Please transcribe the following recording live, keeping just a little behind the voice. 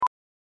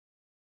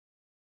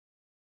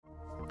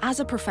As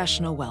a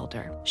professional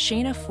welder,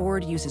 Shayna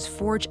Ford uses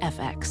Forge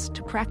FX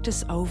to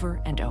practice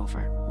over and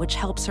over, which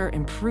helps her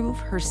improve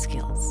her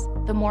skills.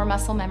 The more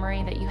muscle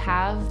memory that you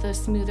have, the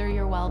smoother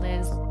your weld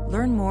is.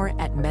 Learn more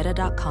at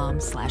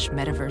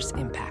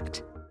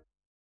meta.com/metaverseimpact.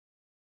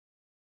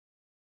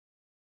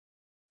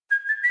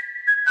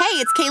 Hey,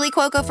 it's Kaylee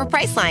Cuoco for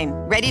Priceline.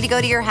 Ready to go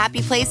to your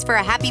happy place for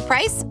a happy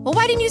price? Well,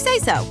 why didn't you say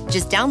so?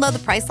 Just download the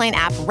Priceline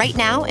app right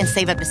now and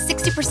save up to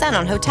 60%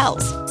 on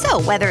hotels.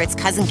 So whether it's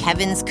Cousin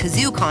Kevin's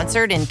Kazoo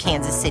Concert in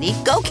Kansas City,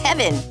 go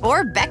Kevin,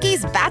 or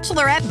Becky's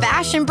Bachelorette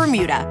Bash in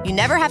Bermuda, you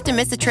never have to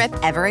miss a trip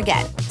ever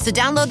again. So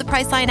download the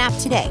Priceline app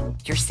today.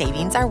 Your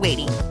savings are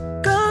waiting.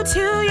 Go to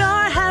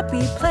your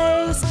happy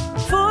place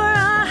for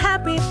a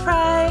happy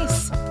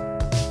price.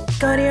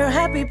 Go to your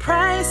happy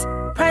price,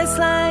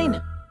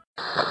 Priceline.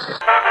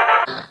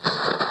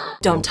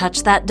 Don't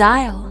touch that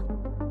dial.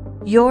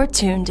 You're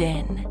tuned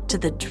in to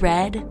the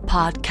Dread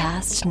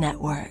Podcast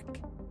Network.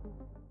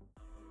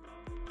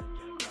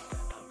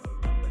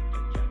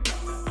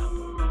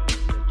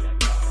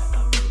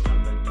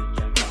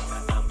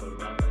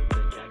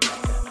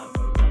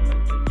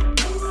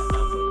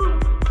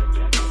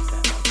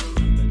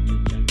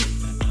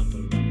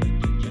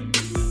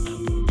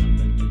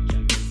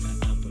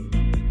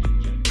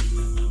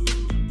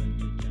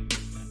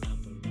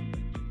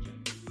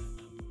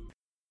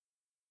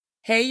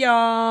 Hey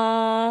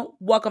y'all,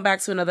 welcome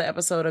back to another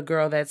episode of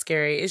Girl That's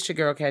Scary. It's your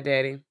girl Cat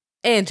Daddy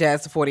and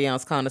Jazz the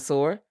 40-ounce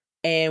connoisseur,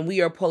 and we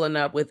are pulling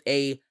up with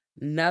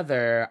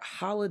another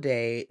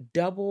holiday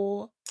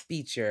double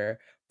feature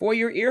for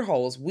your ear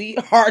holes. We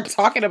are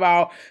talking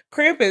about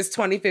Krampus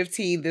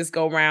 2015 this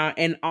go round,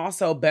 and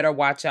also Better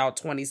Watch Out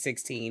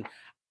 2016.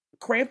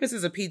 Krampus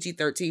is a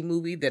PG-13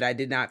 movie that I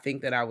did not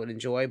think that I would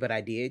enjoy, but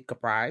I did,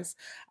 surprise.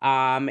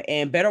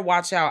 And Better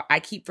Watch Out, I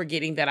keep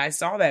forgetting that I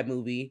saw that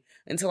movie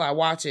until I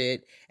watch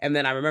it, and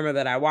then I remember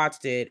that I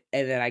watched it,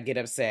 and then I get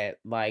upset,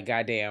 like,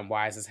 goddamn,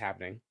 why is this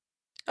happening?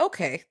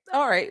 Okay,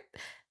 all right,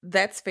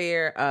 that's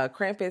fair.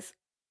 Krampus,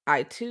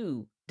 I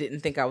too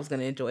didn't think I was going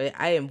to enjoy it.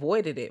 I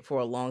avoided it for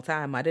a long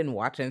time. I didn't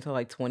watch it until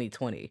like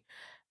 2020,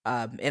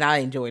 and I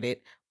enjoyed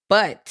it,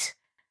 but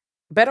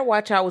Better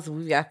Watch Out was a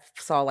movie I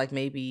saw like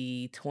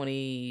maybe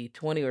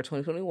 2020 or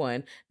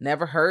 2021.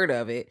 Never heard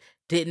of it.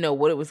 Didn't know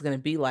what it was going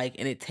to be like.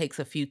 And it takes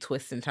a few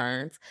twists and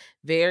turns.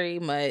 Very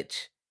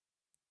much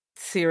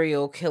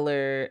serial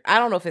killer. I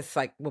don't know if it's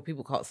like what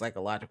people call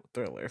psychological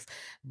thrillers,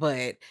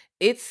 but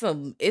it's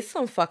some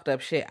fucked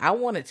up shit. I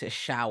wanted to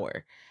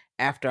shower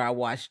after I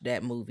watched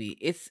that movie.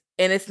 It's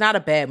not a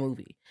bad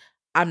movie.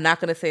 I'm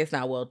not going to say it's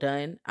not well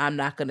done. I'm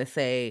not going to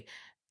say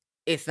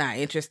it's not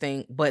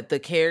interesting, but the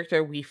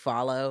character we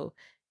follow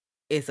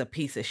is a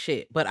piece of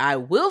shit. But I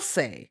will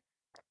say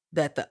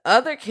that the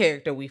other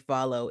character we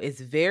follow is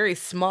very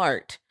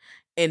smart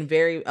in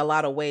a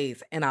lot of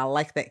ways, and I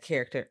like that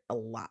character a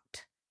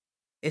lot.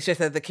 It's just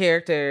that the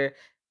character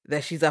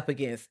that she's up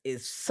against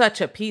is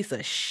such a piece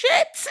of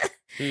shit.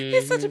 Mm-hmm.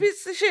 It's such a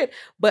piece of shit.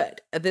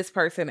 But this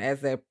person,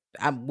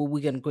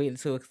 we're gonna go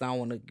into it because I don't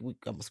want to. We're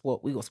gonna spoil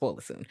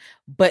it soon.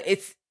 But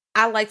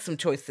I like some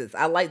choices.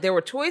 There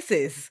were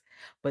choices,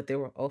 but there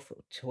were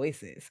also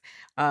choices.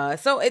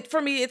 So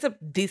for me, it's a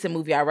decent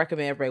movie. I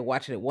recommend everybody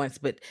watching it once,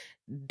 but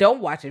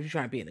don't watch it if you're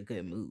trying to be in a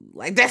good mood.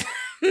 Like that's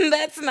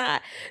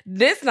not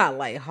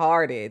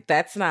lighthearted.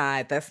 That's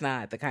not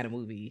the kind of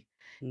movie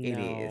it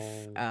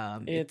is.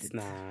 It's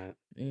not.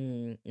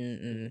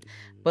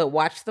 But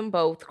watch them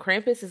both.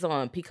 Krampus is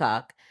on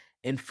Peacock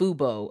and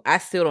Fubo. I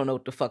still don't know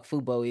what the fuck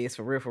Fubo is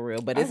for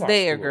real, but it's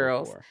there,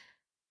 girls. Before.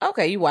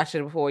 Okay, you watched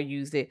it before,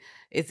 used it.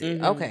 It's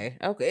okay.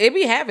 It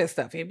be having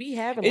stuff. It be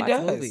having lots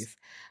of movies.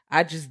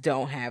 I just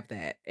don't have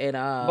that. And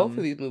both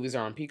of these movies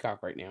are on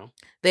Peacock right now.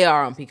 They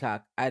are on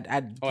Peacock.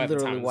 I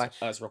literally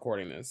watched us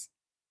recording this.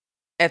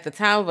 At the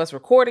time of us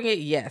recording it,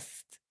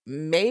 yes.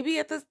 Maybe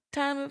at the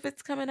time of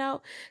it's coming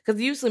out, because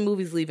usually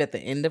movies leave at the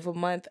end of a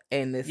month,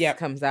 and this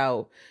comes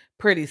out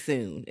pretty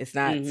soon. It's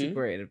not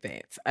super in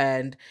advance,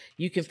 and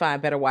you can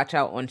find Better Watch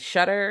Out on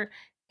Shudder,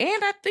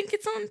 and I think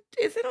it's on.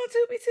 Is it on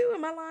Tubi too?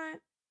 Am I lying?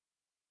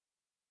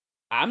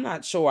 I'm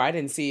not sure. I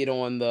didn't see it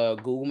on the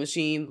Google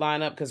machine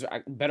lineup because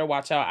Better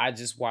Watch Out. I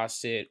just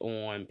watched it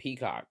on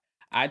Peacock.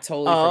 I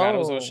totally forgot it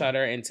was on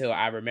Shudder until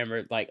I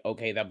remembered, like,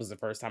 okay, that was the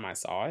first time I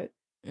saw it.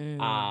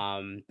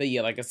 But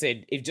yeah, like I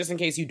said, if just in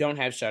case you don't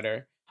have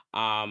Shudder,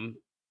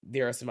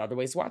 there are some other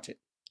ways to watch it.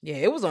 Yeah,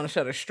 it was on a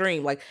Shudder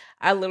stream. Like,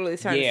 I literally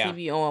turned the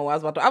TV on while I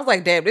was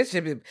like, damn, this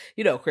should be,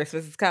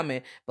 Christmas is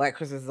coming. Black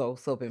Christmas has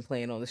also been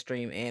playing on the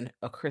stream, and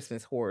A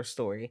Christmas Horror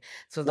Story.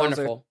 So those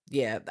wonderful.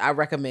 I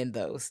recommend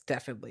those,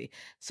 definitely.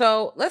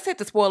 So let's hit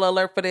the spoiler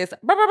alert for this.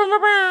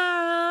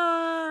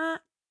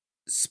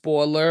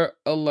 Spoiler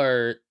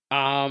alert.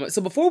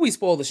 So before we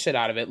spoil the shit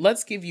out of it,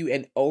 let's give you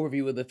an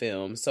overview of the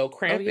film. So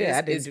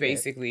Krampus is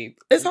basically,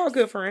 it's all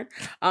good, friend.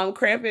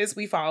 Krampus,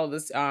 we follow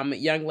this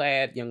young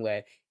lad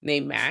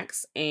named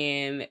Max,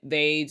 and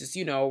they just,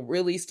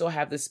 really still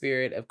have the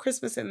spirit of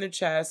Christmas in their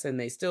chest, and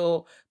they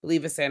still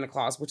believe in Santa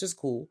Claus, which is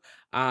cool.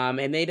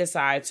 And they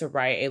decide to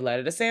write a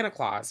letter to Santa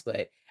Claus,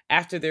 but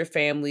after their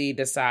family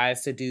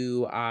decides to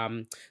do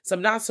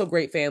some not so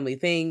great family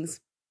things,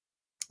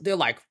 they're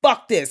like,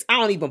 fuck this. I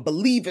don't even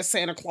believe in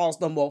Santa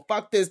Claus no more.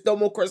 Fuck this. No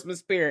more Christmas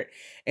spirit.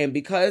 And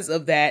because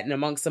of that, and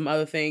amongst some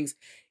other things,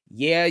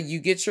 yeah, you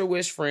get your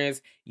wish,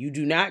 friends. You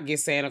do not get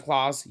Santa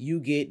Claus. You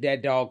get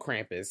that dog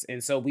Krampus.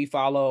 And so we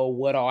follow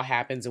what all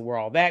happens and where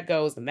all that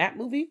goes in that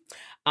movie.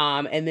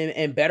 And then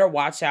in Better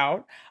Watch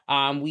Out,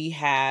 we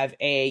have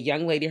a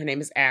young lady. Her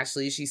name is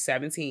Ashley. She's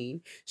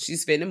 17.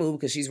 She's fitting to move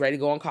because she's ready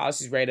to go on college.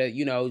 She's ready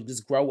to,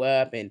 just grow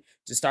up and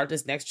just start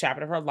this next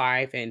chapter of her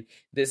life. And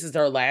this is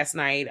her last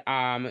night,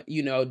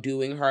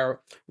 doing her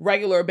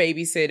regular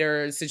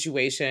babysitter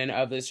situation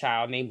of this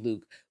child named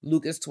Luke.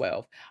 Luke is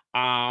 12.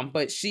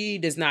 But she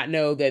does not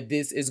know that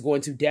this is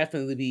going to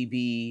definitely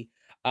be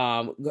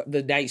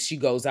the night she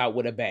goes out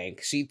with a bang.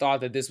 She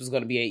thought that this was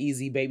going to be an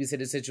easy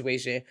babysitter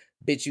situation.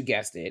 Bitch, you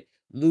guessed it.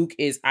 Luke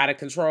is out of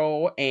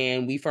control,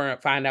 and we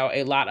find out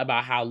a lot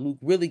about how Luke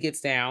really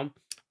gets down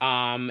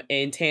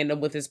in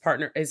tandem with his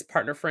partner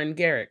friend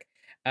Garrett.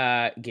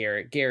 And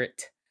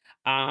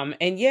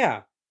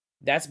yeah,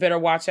 that's Better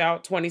Watch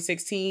Out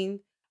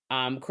 2016.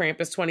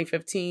 Krampus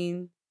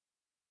 2015.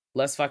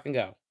 Let's fucking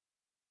go.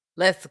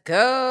 Let's go.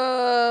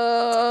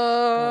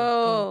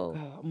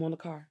 Go. I'm on the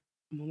car.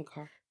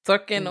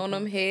 Twerking on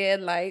them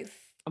headlights.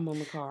 I'm on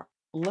the car.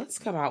 Let's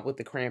come out with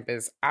the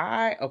Krampus.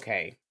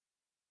 Okay.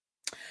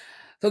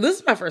 So this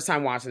is my first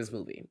time watching this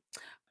movie.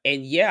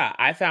 And yeah,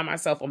 I found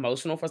myself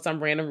emotional for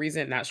some random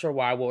reason. Not sure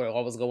why,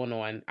 what was going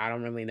on. I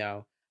don't really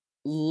know.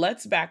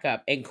 Let's back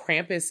up. And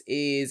Krampus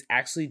is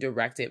actually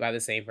directed by the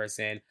same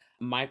person,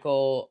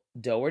 Michael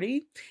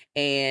Dougherty.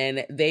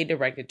 And they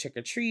directed Trick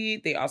or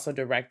Treat. They also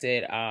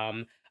directed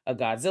a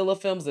Godzilla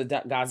films, the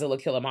Godzilla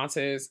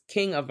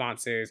King of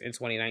Monsters in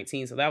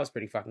 2019. So that was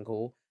pretty fucking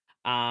cool.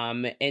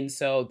 And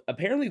so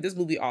apparently this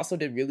movie also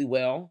did really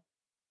well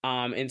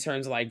in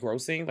terms of like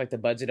grossing. Like the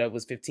budget of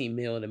was $15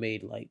 million and it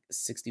made like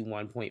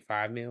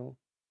 $61.5 million.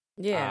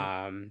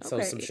 Yeah. So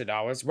okay. some shit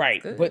dollars.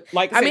 Right. Good. But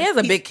like I mean, it has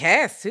a big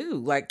cast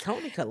too. Like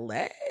Toni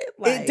Collette.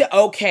 Like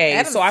okay.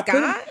 Adam so Scott.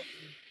 I put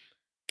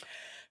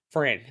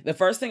friend. The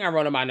first thing I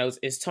wrote on my notes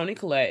is Toni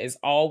Collette is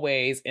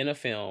always in a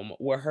film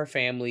where her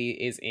family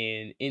is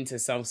into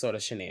some sort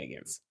of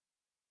shenanigans.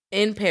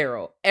 In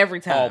peril every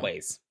time.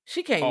 Always.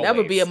 She can't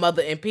never be a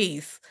mother in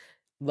peace.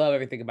 Love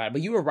everything about it.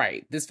 But you were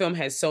right. This film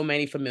has so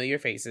many familiar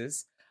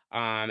faces.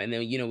 And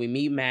then, we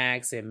meet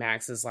Max, and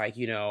Max is like,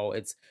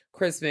 it's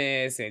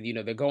Christmas, and,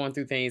 they're going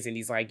through things, and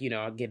he's like, getting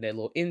a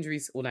little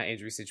not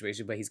injury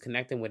situation, but he's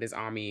connecting with his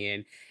Ami,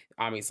 and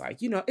Ami's like,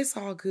 it's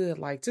all good.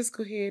 Like, just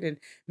go ahead and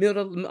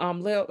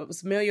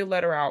mail your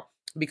letter out,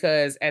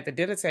 because at the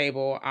dinner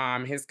table,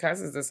 his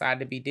cousins decide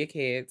to be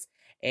dickheads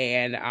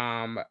and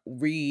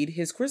read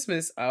his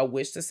Christmas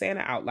wish to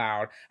Santa out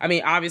loud. I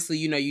mean, obviously,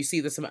 you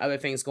see there's some other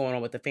things going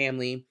on with the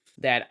family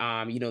that,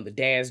 the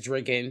dad's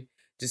drinking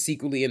just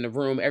secretly in the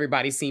room.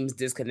 Everybody seems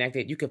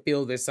disconnected. You can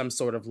feel there's some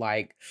sort of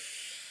like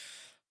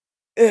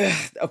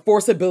a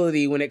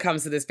forceability when it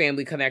comes to this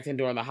family connecting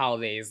during the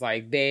holidays.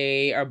 Like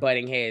they are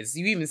butting heads.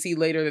 You even see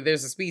later that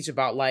there's a speech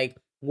about like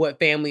what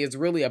family is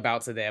really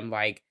about to them.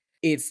 Like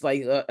it's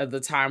like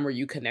the time where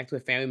you connect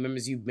with family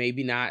members you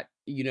maybe not,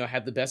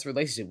 have the best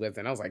relationship with.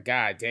 And I was like,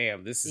 God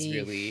damn, this is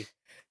really,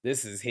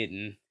 this is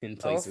hidden in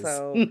places.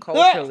 Also,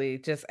 culturally,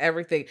 just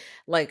everything.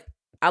 Like,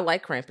 I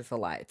like Krampus a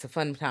lot. It's a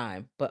fun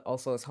time, but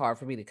also it's hard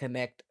for me to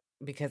connect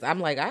because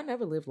I'm like, I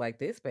never lived like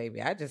this, baby.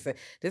 I just said,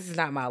 this is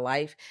not my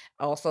life.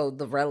 Also,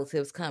 the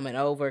relatives coming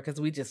over because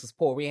we just was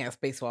poor. We didn't have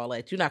space for all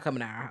that. You're not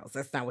coming to our house.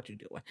 That's not what you're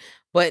doing.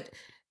 But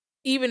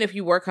even if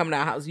you were coming to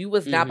our house, you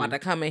was not about to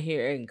come in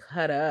here and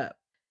cut up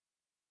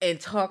and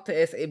talk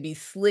to us and be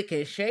slick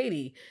and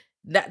shady.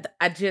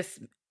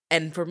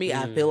 And for me,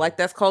 I feel like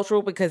that's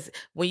cultural because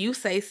when you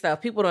say stuff,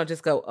 people don't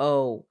just go,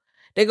 oh,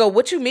 they go,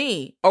 what you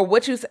mean? Or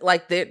what you say?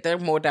 Like, they're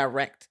more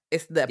direct.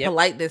 It's the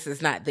politeness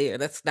is not there.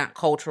 That's not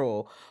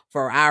cultural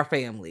for our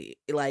family.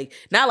 Like,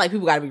 not like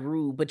people got to be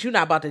rude, but you're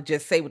not about to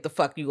just say what the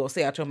fuck you gonna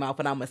say out your mouth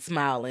and I'm gonna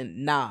smile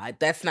and nod.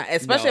 That's not,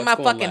 especially in my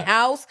fucking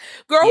house.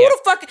 Girl, who the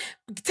fuck,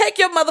 take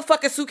your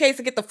motherfucking suitcase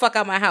and get the fuck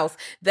out of my house.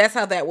 That's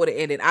how that would have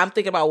ended. I'm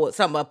thinking about what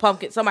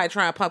somebody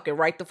trying pumpkin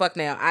right the fuck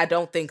now. I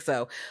don't think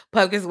so.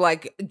 Pumpkin's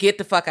like, get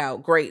the fuck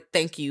out. Great.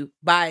 Thank you.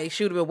 Bye.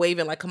 She would have been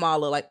waving like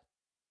Kamala, like,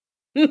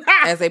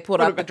 as they pulled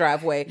out the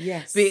driveway.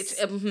 Yes.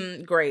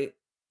 Bitch. Great.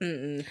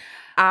 It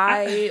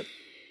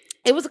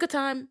was a good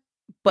time,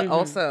 but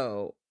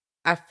also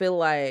I feel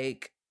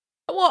like,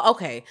 well,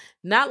 okay,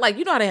 not like,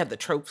 how they have the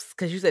tropes,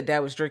 because you said dad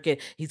was drinking,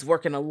 he's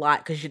working a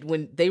lot, because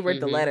when they read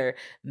the letter,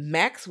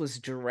 Max was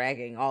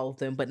dragging all of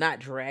them, but not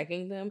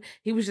dragging them.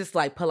 He was just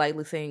like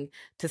politely saying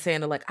to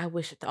Santa, like, I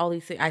wish all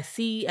these things, I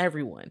see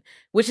everyone,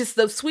 which is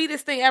the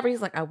sweetest thing ever.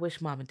 He's like, I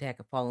wish mom and dad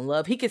could fall in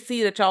love. He could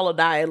see that y'all will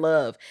die in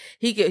love.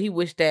 He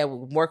wished dad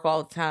would work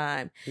all the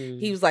time.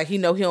 He was like, he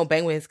don't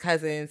bang with his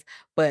cousins,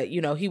 but,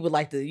 he would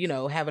like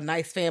to, have a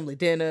nice family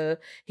dinner.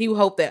 He would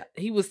hope that,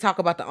 he was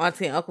talking about the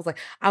auntie and uncles, like,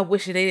 I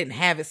wish that they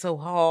didn't have it so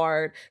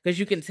hard, because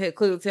you can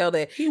clearly tell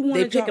that he wanted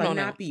they're picking y'all on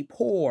to not be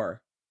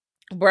poor.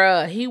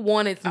 Bruh, he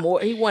wanted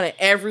more. He wanted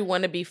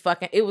everyone to be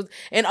fucking. It was,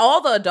 and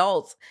all the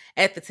adults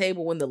at the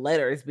table when the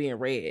letter is being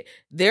read,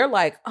 they're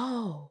like,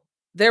 oh,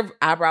 their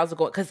eyebrows are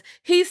going, because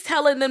he's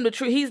telling them the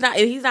truth. He's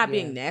not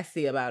being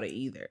nasty about it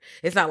either.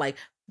 It's not like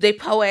they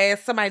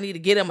ass somebody need to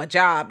get him a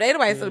job. Ain't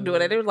nobody still doing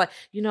that. They were like,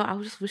 I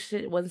just wish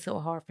it wasn't so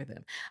hard for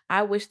them.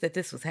 I wish that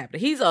this was happening.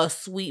 He's a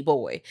sweet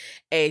boy,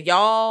 and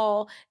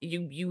y'all,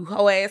 you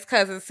hoe ass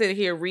cousins sit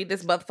here read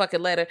this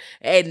motherfucking letter,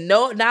 and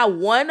not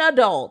one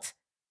adult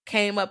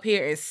came up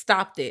here and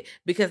stopped it.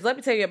 Because let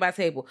me tell you about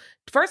table.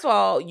 First of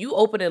all, you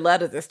open the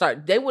letters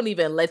and they wouldn't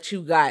even let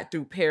you guide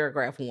through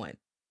paragraph 1.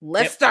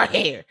 Let's start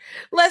here.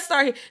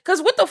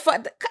 Because what the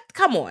fuck?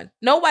 Come on.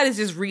 Nobody's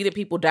just reading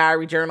people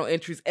diary journal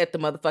entries at the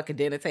motherfucking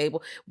dinner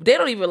table. They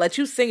don't even let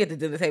you sing at the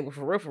dinner table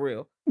for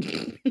real.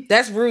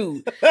 That's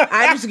rude.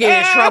 I used to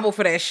get in trouble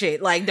for that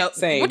shit. Like, no,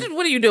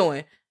 what are you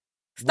doing?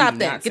 Stop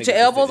that. Get your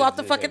elbows off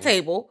the fucking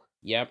table.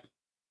 Yep.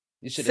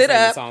 You should have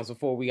sang the songs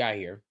before we got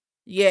here.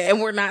 Yeah, and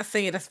we're not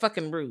singing. That's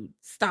fucking rude.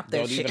 Stop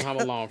that shit. Don't even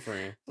hum along,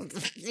 friend.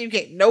 You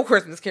get no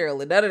Christmas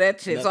caroling, none of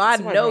that shit. So I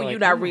know you're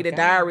not reading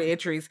diary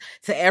entries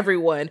to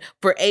everyone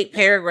for 8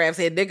 paragraphs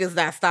and niggas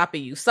not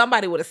stopping you.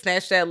 Somebody would have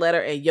snatched that letter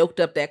and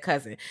yoked up that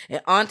cousin.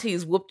 And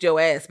aunties whooped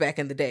your ass back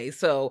in the day.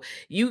 So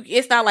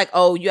it's not like,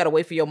 oh, you got to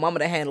wait for your mama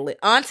to handle it.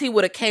 Auntie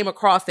would have came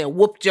across and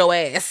whooped your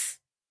ass.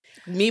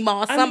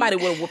 Meemaw, somebody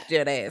would have whooped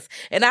your ass.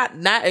 And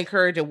not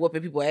encouraging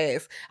whooping people's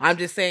ass. I'm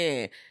just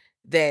saying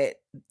that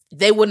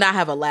they would not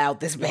have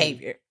allowed this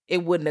behavior.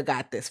 It wouldn't have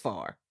got this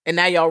far. And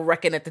now y'all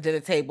reckon at the dinner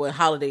table and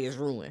holiday is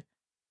ruined.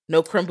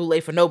 No creme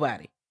brulee for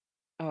nobody.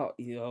 Oh,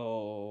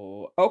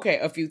 yo. Okay,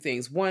 a few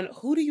things. One,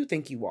 who do you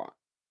think you are?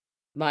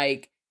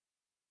 Like,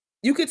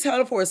 you could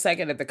tell for a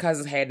second that the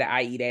cousins had the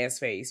I eat ass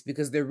face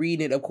because they're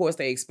reading it. Of course,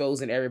 they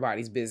exposing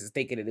everybody's business,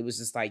 thinking that it was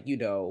just like,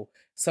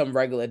 some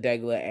regular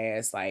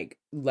ass like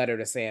letter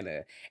to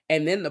Santa.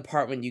 And then the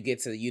part when you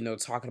get to,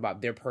 talking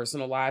about their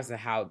personal lives and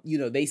how,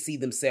 they see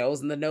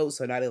themselves in the notes.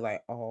 So now they're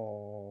like,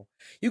 oh,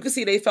 you can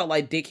see they felt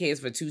like dickheads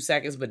for 2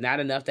 seconds, but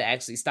not enough to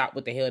actually stop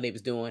what the hell they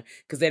was doing.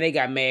 Cause then they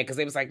got mad because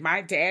they was like,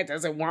 my dad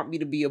doesn't want me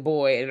to be a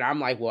boy. And I'm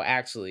like, well,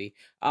 actually,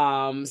 so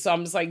I'm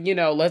just like,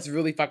 let's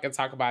really fucking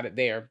talk about it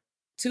there.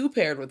 2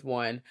 paired with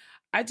 1,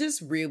 I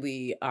just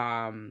really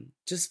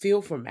just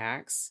feel for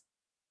Max,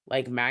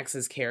 like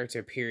Max's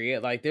character,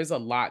 period. Like there's a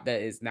lot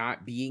that is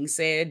not being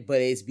said, but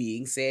it's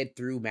being said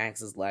through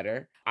Max's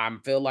letter. I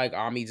feel like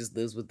Ami just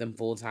lives with them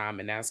full time,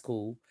 and that's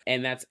cool.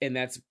 And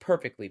that's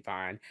perfectly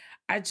fine.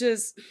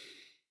 This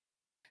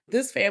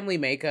family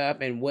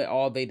makeup and what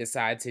all they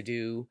decide to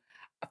do,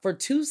 for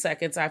 2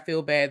 seconds I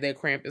feel bad that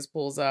Krampus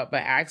pulls up,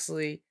 but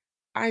actually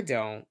I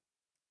don't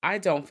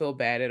feel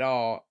bad at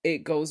all.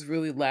 It goes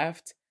really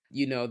left.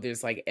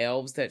 There's like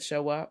elves that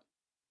show up.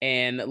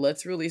 And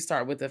let's really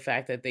start with the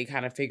fact that they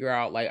kind of figure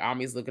out, like,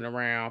 Ami's looking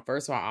around.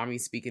 First of all,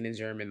 Ami's speaking in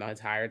German the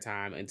entire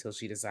time until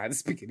she decides to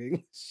speak in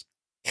English.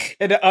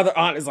 And the other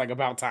aunt is like,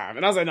 about time.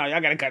 And I was like, no,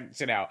 y'all gotta cut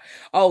shit out.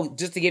 Oh,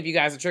 just to give you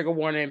guys a trigger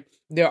warning,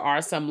 there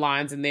are some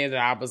lines in there that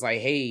I was like,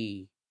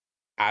 hey,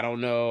 I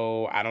don't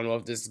know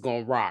if this is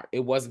gonna rock. It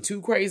wasn't too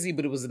crazy,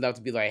 but it was enough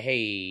to be like,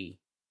 hey.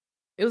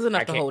 It was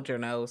enough to hold your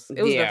nose.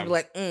 It was enough to be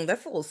like,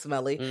 that's a little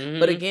smelly. Mm-hmm.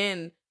 But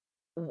again,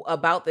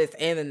 about this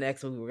and the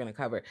next movie we're going to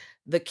cover,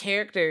 the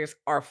characters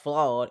are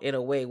flawed in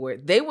a way where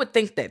they would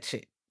think that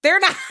shit. They're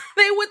not.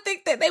 They would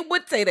think that. They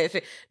would say that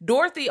shit.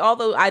 Dorothy,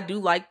 although I do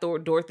like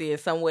Dorothy in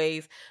some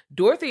ways,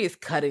 Dorothy is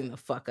cutting the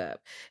fuck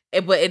up.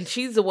 And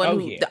she's the one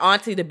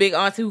the big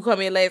auntie who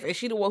come in last, and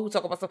she the one who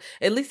talk about stuff.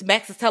 At least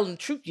Max is telling the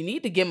truth. You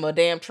need to give him a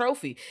damn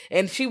trophy.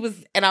 And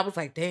I was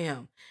like,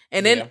 damn.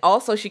 And then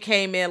also she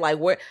came in like,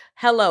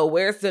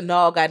 where's the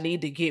nog I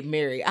need to get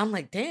married? I'm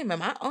like, damn,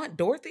 am I Aunt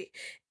Dorothy?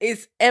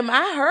 Am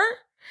I her?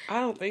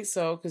 I don't think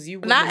so, because you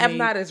wouldn't I'm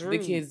not as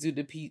rude. The kids do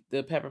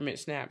the peppermint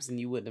schnapps, and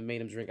you wouldn't have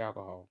made them drink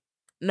alcohol.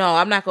 No,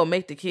 I'm not gonna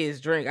make the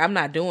kids drink. I'm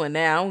not doing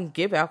that. I don't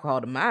give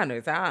alcohol to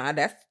minors.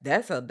 That's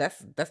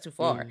too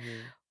far. Mm-hmm.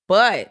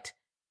 But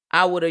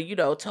I would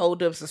have, told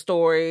them some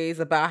stories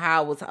about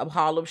how I was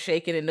Harlem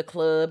shaking in the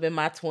club in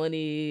my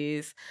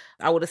 20s.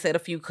 I would have said a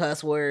few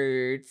cuss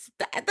words.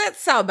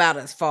 That's about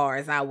as far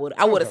as I would.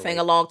 I would have sang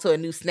along to a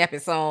new snapping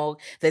song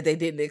that they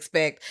didn't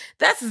expect.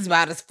 That's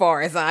about as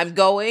far as I'm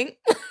going.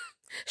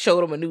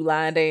 Showed them a new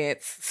line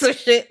dance. So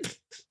shit.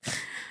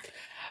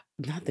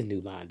 Not the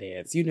new line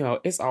dance.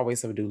 It's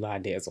always some new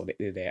line dance on the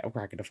internet. I'm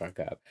cracking the fuck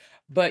up.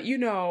 But,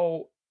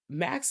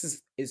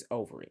 Max is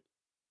over it.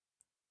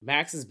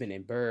 Max has been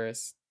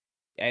embarrassed.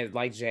 As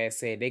like Jazz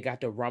said, they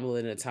got the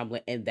rumbling and the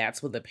tumbling, and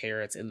that's when the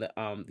parents in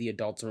the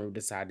adult room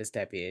decide to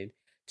step in.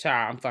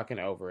 Child, I'm fucking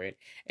over it.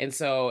 And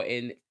so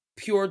in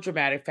pure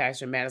dramatic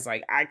fashion, Matt is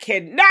like, I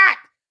cannot!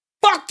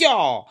 Fuck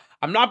y'all!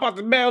 I'm not about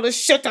to mail this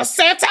shit to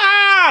Santa!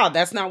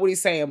 That's not what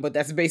he's saying, but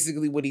that's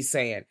basically what he's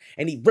saying.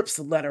 And he rips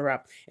the letter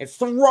up and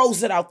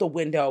throws it out the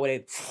window,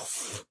 and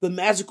the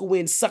magical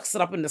wind sucks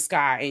it up in the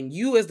sky. And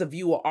you as the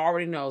viewer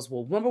already knows,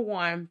 well, number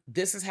one,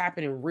 this is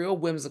happening real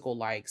whimsical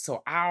like,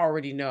 so I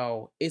already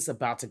know it's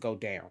about to go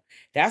down.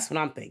 That's what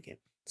I'm thinking.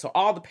 So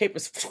all the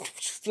papers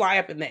fly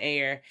up in the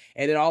air,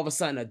 and then all of a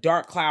sudden a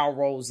dark cloud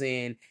rolls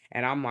in,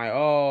 and I'm like,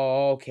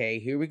 oh, okay,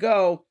 here we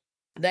go.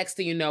 Next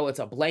thing you know, it's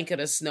a blanket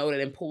of snow that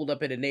then pulled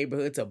up in the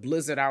neighborhood. It's a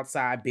blizzard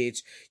outside, bitch.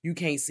 You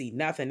can't see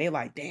nothing. They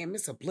like, damn,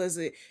 it's a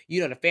blizzard.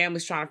 You know, the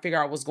family's trying to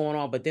figure out what's going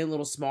on, but then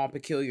little small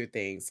peculiar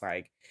things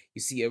like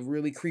you see a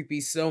really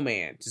creepy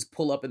snowman just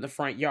pull up in the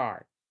front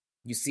yard.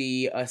 You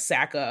see a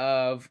sack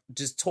of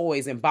just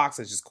toys and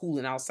boxes just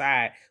cooling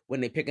outside when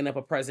they're picking up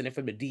a present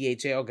from the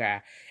DHL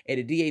guy.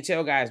 And the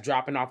DHL guy is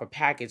dropping off a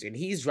package, and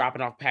he's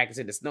dropping off a package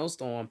in the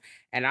snowstorm.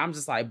 And I'm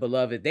just like,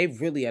 beloved, they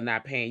really are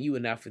not paying you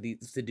enough to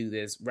do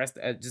this.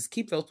 Just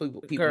keep those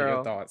people Girl, in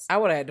your thoughts. I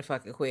would have had to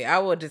fucking quit. I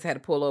would just had to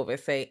pull over and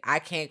say, I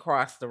can't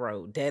cross the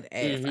road. Dead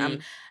ass.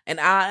 Mm-hmm.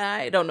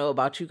 I don't know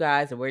about you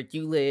guys and where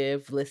you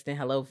live. Listening,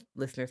 hello,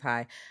 listeners,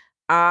 hi.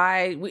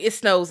 It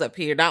snows up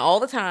here, not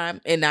all the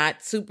time and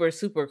not super,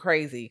 super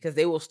crazy because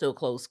they will still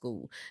close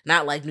school.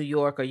 Not like New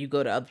York or you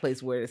go to other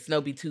places where the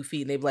snow be 2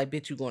 feet and they be like,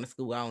 bitch, you going to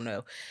school? I don't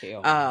know.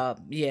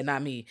 Yeah,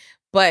 not me.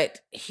 But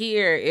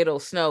here it'll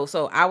snow.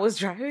 So I was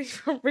driving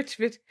from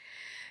Richmond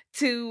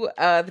to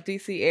the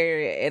DC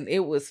area and it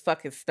was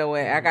fucking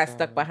snowing. I got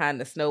stuck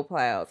behind the snow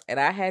clouds and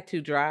I had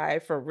to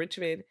drive from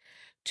Richmond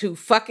to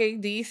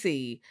fucking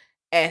DC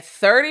at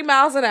 30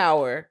 miles an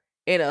hour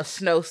in a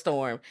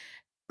snowstorm.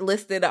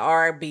 Listed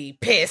R&B,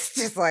 pissed,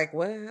 just like,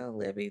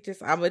 well,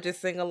 I'ma just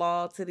sing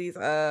along to these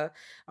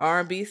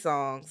R&B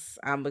songs.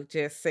 I'ma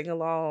just sing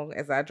along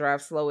as I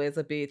drive slow as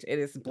a bitch and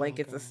it's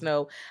blankets of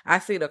snow. I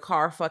see the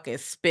car fucking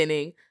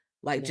spinning,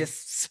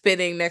 just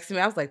spinning next to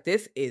me. I was like,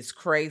 this is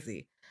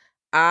crazy.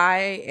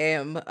 I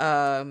am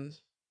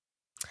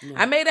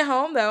I made it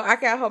home though. I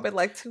got home at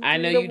like 2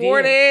 in the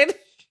morning.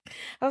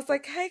 I was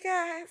like, hey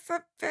guys,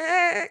 I'm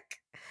back.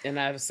 And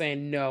I was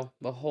saying no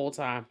the whole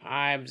time.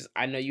 I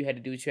know you had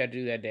to do what you had to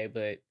do that day,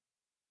 but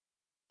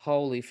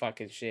holy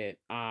fucking shit.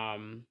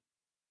 Yeah,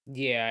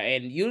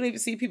 and you don't even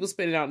see people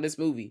spinning out in this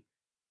movie.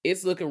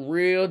 It's looking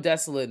real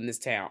desolate in this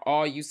town.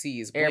 All you see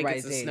is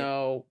blankets of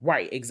snow.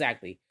 Right,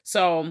 exactly.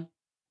 So,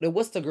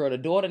 what's the girl? The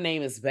daughter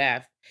name is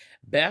Beth.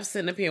 Beth's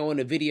sitting up here on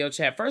the video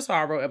chat. First of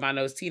all, I wrote in my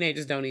notes,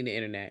 teenagers don't need the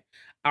internet.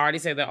 I already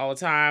say that all the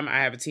time. I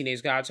have a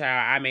teenage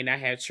godchild. I may not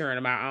have children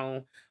of my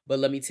own, but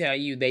let me tell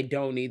you, they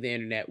don't need the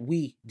internet.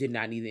 We did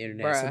not need the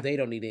internet, so they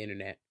don't need the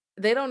internet.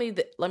 They don't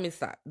need let me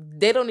stop.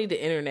 They don't need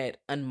the internet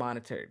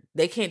unmonitored.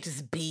 They can't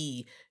just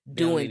be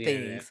doing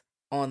things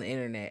on the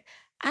internet.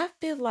 I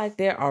feel like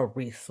there are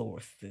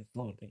resources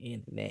on the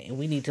internet, and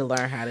we need to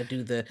learn how to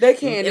do the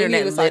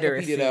internet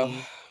literacy. Though.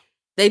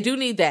 They do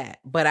need that,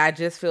 but I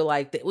just feel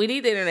like we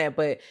need the internet,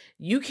 but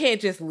you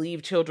can't just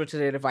leave children to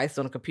their device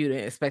on a computer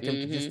and expect them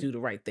to just do the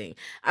right thing.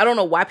 I don't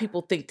know why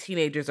people think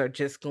teenagers are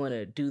just going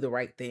to do the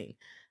right thing.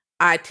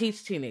 I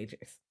teach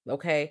teenagers,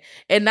 okay?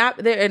 And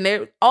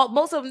they're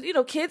most of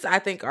them, kids I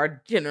think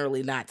are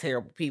generally not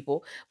terrible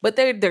people, but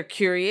they're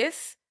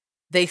curious.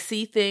 They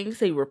see things,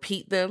 they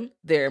repeat them,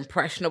 they're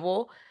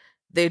impressionable.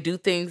 They do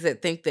things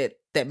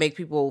that make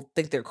people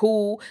think they're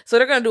cool. So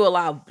they're going to do a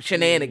lot of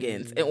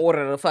shenanigans in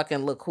order to fucking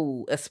look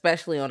cool,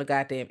 especially on the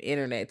goddamn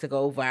internet to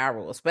go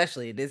viral,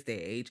 especially in this day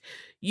and age.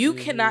 You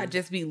cannot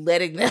just be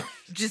letting them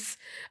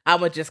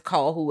I'ma just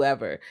call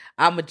whoever.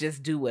 I'ma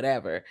just do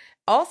whatever.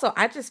 Also,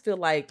 I just feel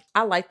like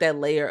I like that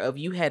layer of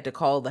you had to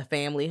call the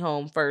family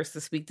home first to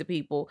speak to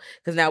people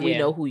because now we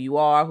know who you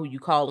are, who you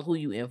call, who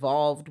you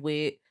involved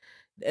with.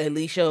 At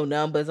least your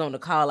numbers on the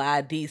call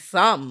ID,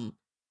 something.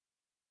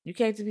 You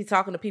can't just be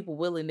talking to people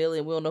willy-nilly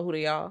and we don't know who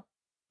they are.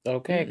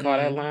 Okay, call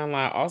that line.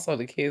 Also,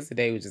 the kids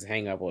today would just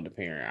hang up on the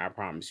parent. I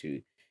promise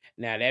you.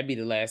 Now, that'd be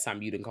the last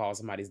time you didn't call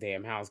somebody's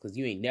damn house because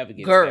you ain't never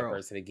getting to that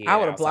person again. I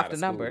would have blocked the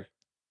number.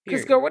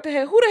 Because, girl, what the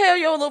hell? Who the hell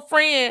your little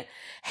friend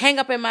hang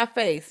up in my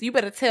face? You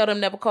better tell them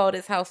never call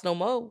this house no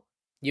more.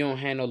 You don't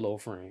have no little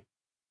friend.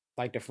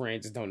 Like the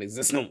friend just don't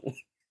exist no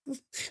more.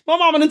 My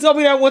mama done told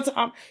me that one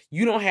time.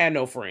 You don't have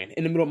no friend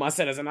in the middle of my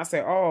sentence. And I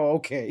said, oh,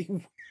 okay.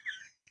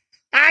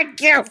 I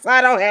guess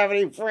I don't have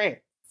any friends.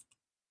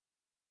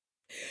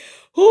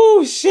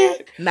 Oh,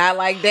 shit. Not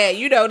like that.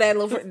 You know that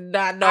little friend.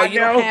 No, you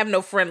don't have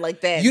no friend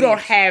like that. You don't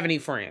have any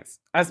friends.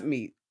 That's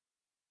me.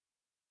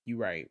 You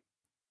right.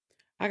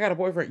 I got a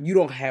boyfriend. You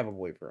don't have a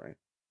boyfriend.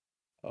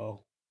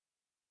 Oh.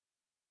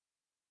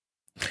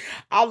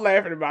 I'm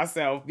laughing at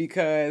myself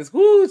because,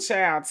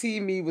 child,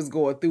 me was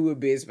going through a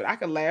bitch, but I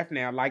can laugh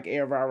now like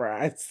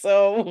everybody.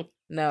 So.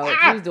 No,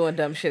 she was doing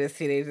dumb shit as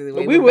teenagers.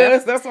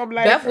 That's what I'm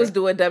laughing. Beth was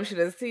doing dumb shit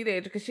as a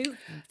teenager because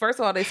first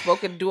of all, they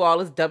spoke and do all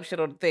this dumb shit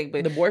on the thing.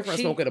 But the boyfriend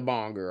smoking a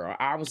bong, girl.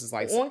 I was just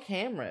like. On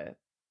camera.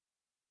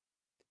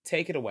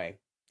 Take it away.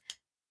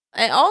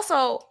 And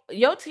also,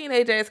 your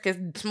teenagers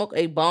can smoke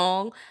a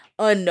bong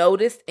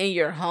unnoticed in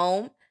your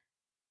home.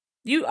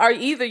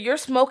 You're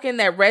smoking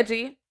that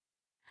Reggie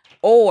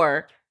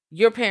or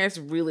your parents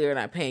really are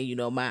not paying you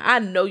no mind. I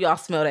know y'all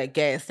smell that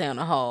gas down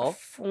the hall.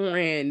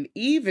 Friend,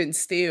 even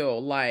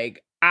still,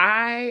 like,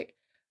 I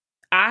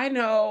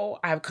know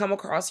I've come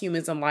across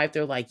humans in life.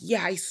 They're like,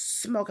 yeah, I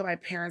smoke at my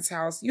parents'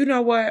 house. You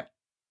know what?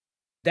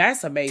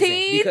 That's amazing.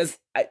 Teens? Because,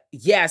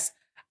 yes,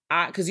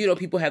 because you know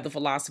people have the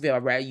philosophy of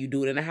I'd rather you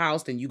do it in the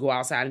house than you go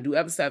outside and do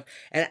other stuff,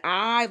 and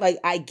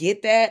I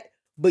get that,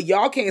 but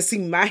y'all can't see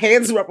my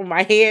hands are up on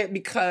my head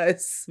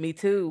because me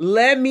too.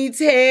 Let me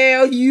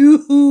tell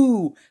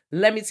you,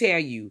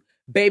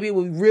 baby,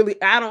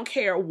 I don't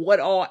care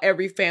what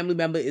every family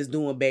member is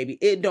doing, baby.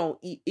 It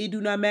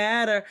do not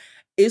matter.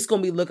 It's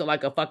gonna be looking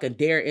like a fucking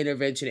dare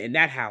intervention in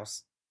that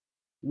house.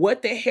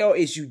 What the hell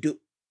is you do?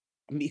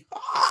 Me.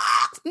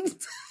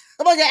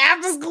 Like an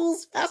after school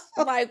special.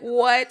 Like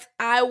what?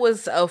 I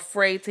was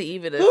afraid to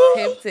even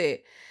attempt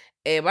it.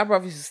 And my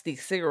brother used to sneak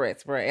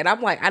cigarettes, bro. And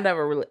I'm like, I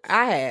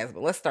have,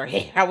 but let's start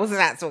here. I was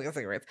not smoking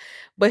cigarettes.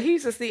 But he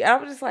used to sneak. I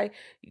was just like,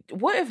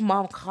 what if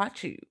mom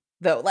caught you?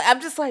 Though, like,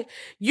 I'm just like,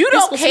 you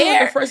don't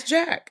care. Like the first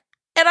Jack.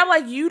 And I'm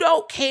like, you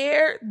don't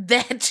care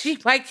that she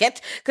might catch,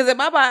 because in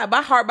my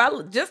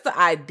heart, just the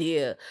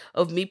idea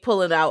of me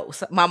pulling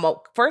out my mom.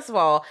 First of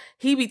all,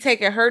 he be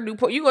taking her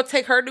Newport. You gonna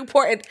take her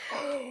Newport and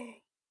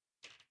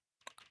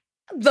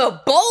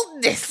the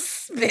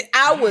boldness that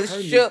I was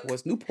shook.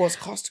 Newports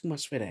cost too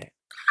much for that.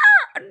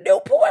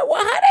 Newport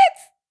 100.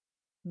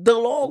 The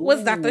long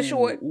was not the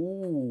short.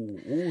 Ooh,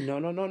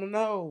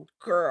 no,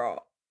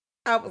 girl.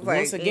 I was like,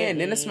 once again,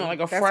 then it smelled like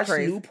a fresh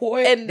crazy.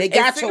 Newport. And they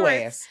got your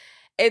ass.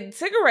 And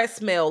cigarettes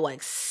smell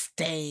like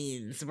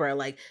stains, bro.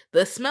 Like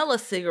the smell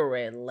of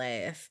cigarette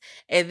lasts.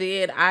 And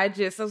then I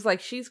was like,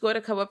 she's going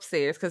to come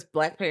upstairs, because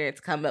Black parents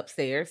come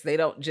upstairs. They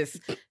don't just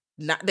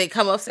they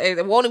come upstairs.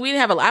 We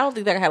didn't have I don't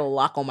think I had a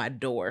lock on my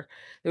door.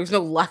 There was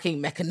no locking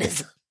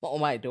mechanism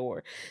on my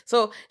door.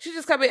 So she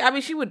just come in. I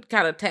mean, she would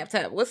kind of tap.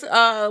 What's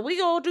we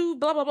gonna do?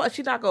 Blah blah blah.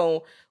 She not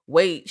gonna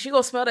wait. She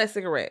gonna smell that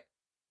cigarette.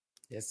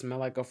 It smell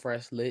like a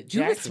fresh lit.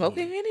 You been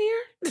smoking in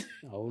here?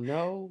 Oh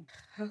no.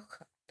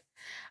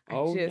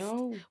 Oh,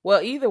 no.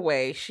 Well, either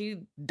way,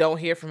 she don't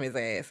hear from his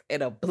ass.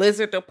 And a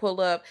blizzard to pull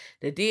up.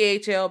 The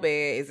DHL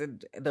man is in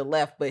the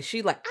left, but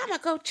she like, I'm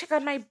gonna go check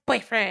on my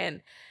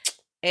boyfriend.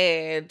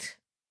 And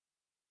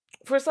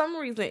for some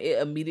reason,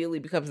 it immediately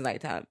becomes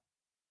nighttime.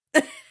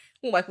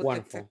 Like,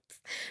 wonderful.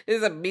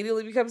 It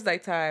immediately becomes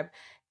nighttime,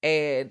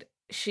 and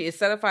she,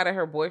 instead of finding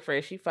her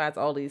boyfriend, she finds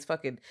all these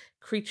fucking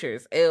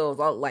creatures, elves,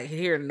 all like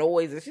hearing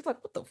noises. She's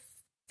like, what the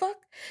fuck?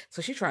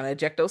 So she's trying to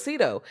eject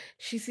Osito.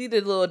 She see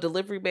the little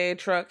delivery man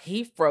truck.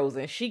 He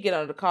frozen. She get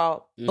on the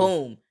call.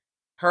 Boom.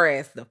 Her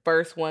ass the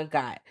first one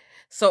got.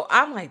 So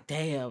I'm like,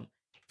 damn.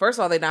 First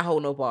of all, they not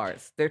holding no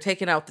bars. They're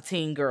taking out the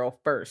teen girl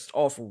first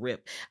off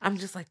rip. I'm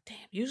just like, damn.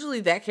 Usually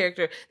that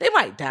character, they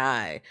might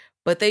die,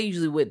 but they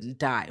usually wouldn't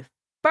die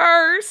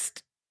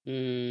first.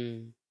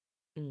 And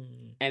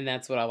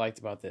that's what I liked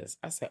about this.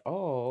 I said,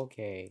 oh,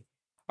 okay.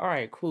 All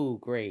right, cool,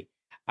 great.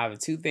 I have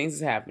two things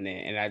that's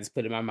happening, and I just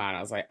put it in my mind.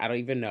 I was like, I don't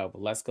even know,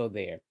 but let's go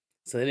there.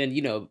 So then,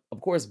 you know, of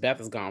course, Beth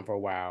is gone for a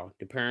while.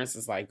 The parents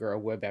is like, girl,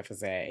 where Beth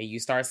is at? And you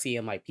start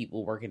seeing like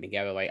people working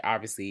together. Like,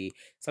 obviously,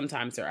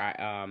 sometimes they're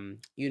at,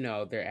 you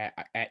know, they're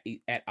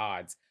at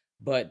odds,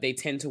 but they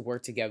tend to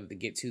work together to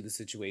get to the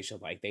situation.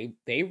 Like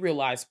they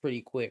realize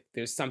pretty quick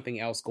there's something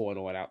else going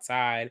on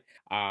outside.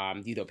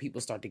 You know, people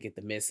start to get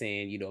the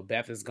missing. You know,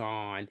 Beth is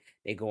gone.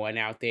 They going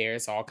out there.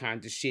 It's all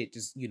kinds of shit.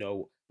 Just, you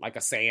know, like a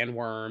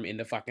sandworm in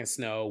the fucking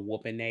snow,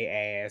 whooping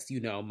their ass.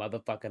 You know,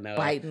 motherfucking up,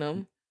 biting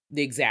them.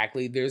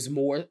 Exactly. There's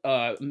more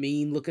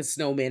mean looking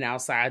snowmen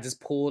outside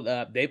just pulled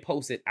up. They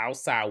posted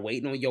outside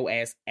waiting on your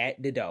ass at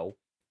the door.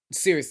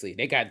 Seriously,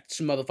 they got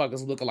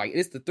motherfuckers looking like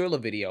it's the Thriller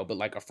video, but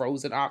like a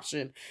frozen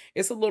option.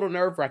 It's a little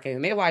nerve wracking.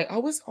 And they're like,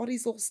 oh, it's all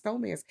these little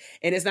snowmen.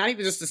 And it's not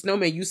even just a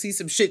snowman. You see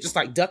some shit just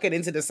like ducking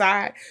into the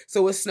side.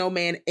 So it's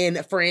snowman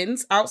and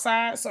friends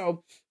outside.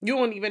 So you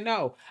don't even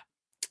know.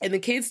 And the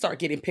kids start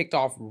getting picked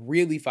off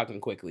really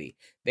fucking quickly.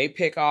 They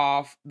pick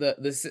off the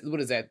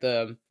what is that?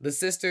 The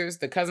sisters,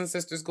 the cousin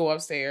sisters go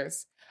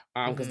upstairs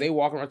because they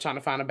walk around trying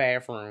to find a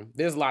bathroom.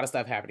 There's a lot of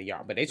stuff happening,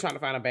 y'all, but they trying to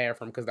find a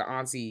bathroom because the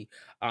auntie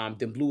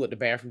then blew up the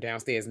bathroom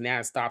downstairs and now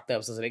it's stopped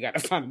up, so they got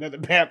to find another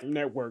bathroom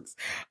that works.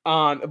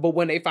 But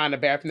when they find a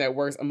bathroom that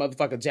works, a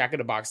motherfucker Jack in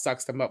the Box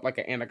sucks them up like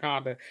an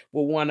anaconda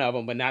with one of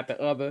them, but not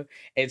the other,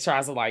 and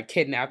tries to like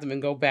kidnap them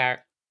and go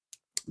back.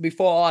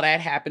 Before all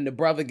that happened, the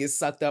brother gets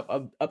sucked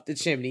up the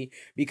chimney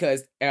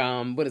because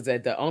what is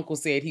that? The uncle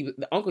said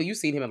the uncle, you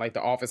seen him in like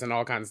the office and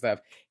all kinds of stuff.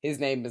 His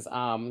name is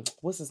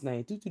what's his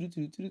name?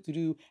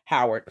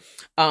 Howard.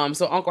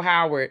 So Uncle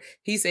Howard,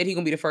 he said he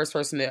gonna be the first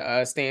person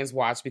that stands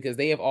watch because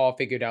they have all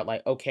figured out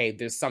like, okay,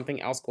 there's something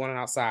else going on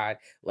outside.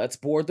 Let's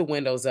board the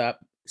windows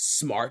up.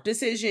 Smart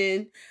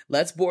decision.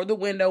 Let's board the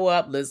window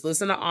up. Let's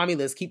listen to Ami.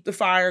 Let's keep the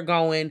fire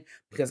going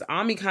because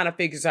Ami kind of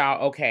figures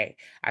out, okay,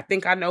 I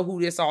think I know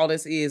who all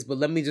this is, but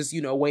let me just, you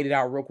know, wait it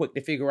out real quick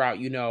to figure out,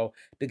 you know,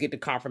 to get the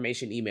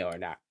confirmation email or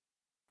not.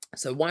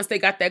 So once they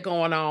got that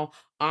going on,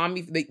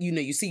 Ami, you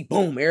know, you see,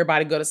 boom,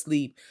 everybody go to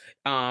sleep.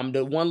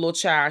 The one little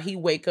child, he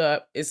wake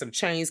up, it's some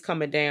chains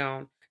coming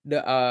down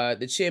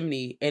the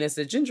chimney, and it's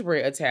a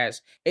gingerbread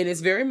attached, and it's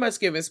very much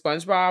giving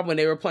SpongeBob when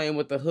they were playing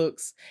with the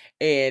hooks,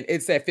 and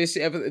it's that fish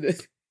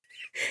episode.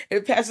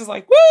 And Patch is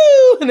like,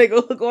 woo! And they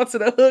go hook onto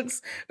the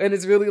hooks, and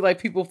it's really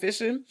like people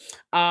fishing.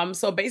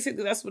 So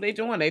basically that's what they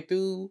doing. They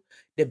threw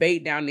the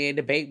bait down there.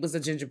 The bait was a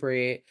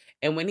gingerbread.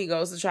 And when he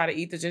goes to try to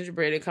eat the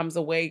gingerbread, it comes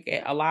awake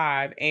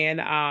alive.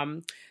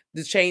 And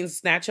the chains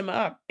snatch him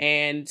up.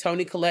 And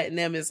Toni Collette and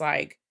them is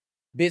like,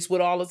 bitch,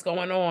 what all is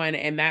going on?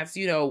 And that's,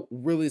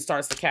 really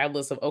starts the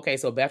catalyst of, okay,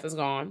 so Beth is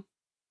gone.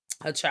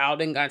 A child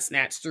then got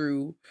snatched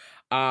through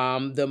the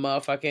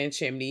motherfucking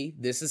chimney.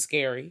 This is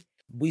scary.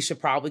 We should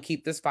probably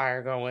keep this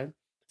fire going.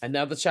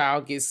 Another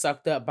child gets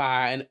sucked up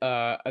by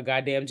a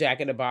goddamn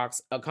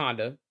Jack-in-the-Box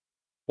anaconda.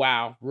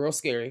 Wow, real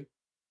scary.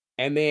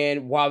 And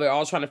then while they're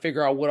all trying to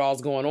figure out what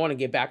all's going on and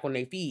get back on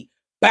their feet,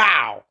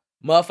 bow!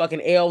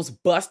 Motherfucking elves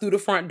bust through the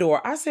front door.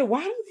 I said,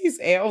 why do these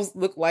elves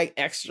look like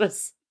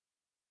extras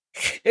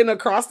in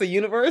Across the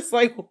Universe?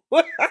 Like,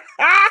 what?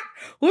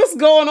 What's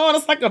going on?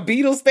 It's like a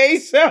Beatles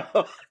stage show.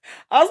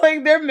 I was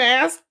like, they're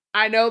masked.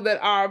 I know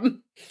that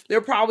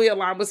they're probably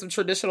aligned with some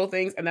traditional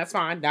things, and that's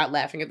fine. Not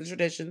laughing at the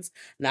traditions,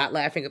 not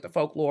laughing at the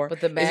folklore. But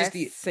the mask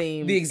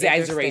seems the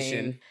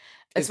exaggeration.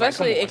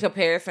 Especially in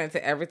comparison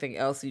to everything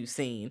else you've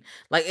seen.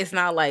 Like, it's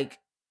not like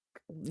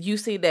you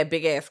see that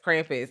big ass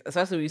Krampus,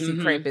 especially when you see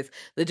Krampus,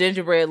 the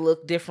gingerbread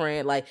look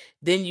different. Like,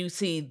 then you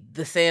see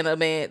the Santa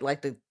man,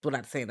 like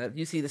not Santa,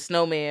 you see the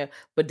snowman,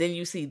 but then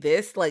you see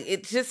this. Like,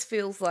 it just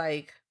feels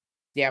like,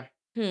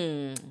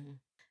 it's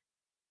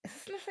not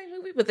the same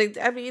movie, but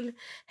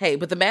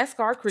but the masks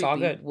are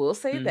creepy. We'll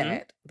say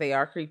that. They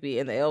are creepy,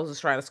 and the elves is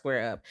trying to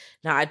square up.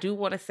 Now, I do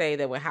want to say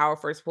that when Howard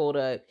first pulled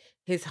up,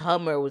 his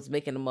Hummer was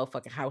making the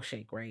motherfucking house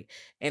shake, right?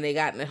 And they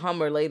got in the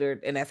Hummer later,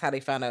 and that's how they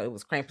found out it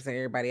was Krampus and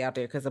everybody out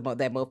there, because that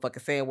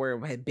motherfucking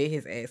sandworm had bit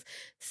his ass.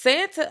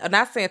 But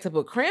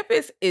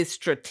Krampus is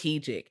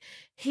strategic.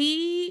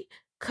 He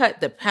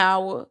cut the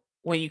power.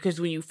 When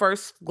you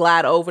first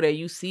glide over there,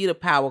 you see the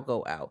power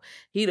go out.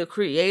 He'd have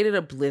created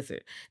a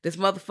blizzard. This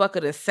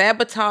motherfucker to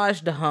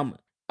sabotage the Hummer.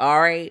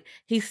 All right,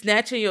 he's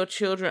snatching your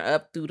children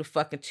up through the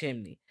fucking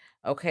chimney.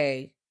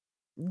 Okay,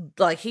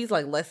 like he's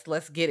like,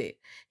 let's get it.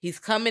 He's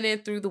coming in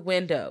through the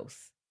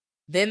windows.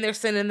 Then they're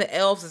sending the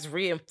elves as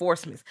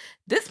reinforcements.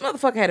 This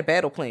motherfucker had a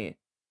battle plan.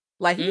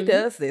 Like, he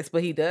does this,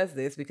 but he does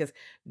this because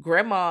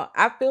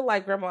I feel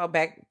like Grandma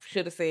back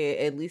should have said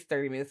at least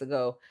 30 minutes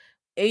ago,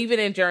 even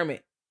in German,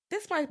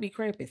 this might be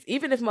Krampus,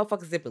 even if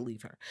motherfuckers didn't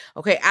believe her.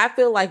 Okay, I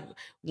feel like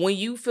when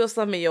you feel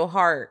something in your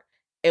heart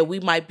and we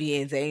might be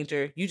in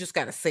danger, you just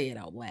got to say it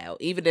out loud,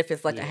 even if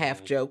it's like a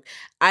half joke.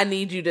 I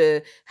need you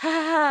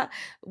to,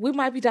 we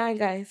might be dying,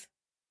 guys.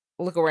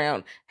 Look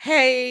around.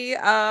 Hey,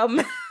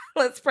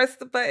 let's press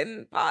the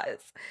button.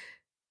 Pause.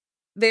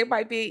 There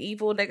might be an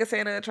evil nigga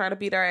Santa trying to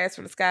beat our ass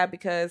from the sky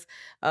because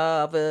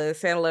of a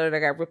Santa letter that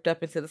got ripped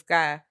up into the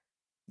sky.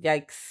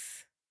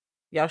 Yikes.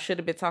 Y'all should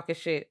have been talking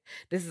shit.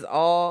 This is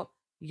all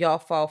y'all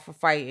fault for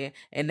fighting,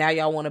 and now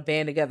y'all want to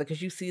band together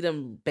because you see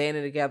them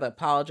banding together,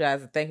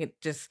 apologizing, thinking,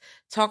 just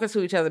talking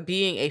to each other,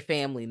 being a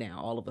family now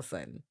all of a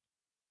sudden.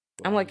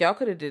 Wow. I'm like, y'all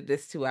could have did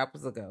this 2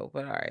 hours ago,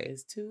 but all right.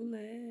 It's too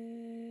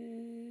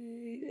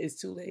late. It's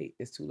too late.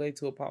 It's too late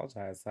to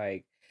apologize.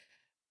 Like,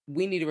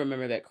 we need to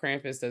remember that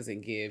Krampus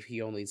doesn't give,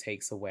 he only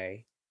takes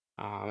away.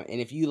 And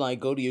if you like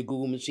go to your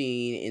Google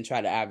machine and try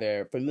to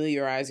either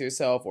familiarize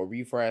yourself or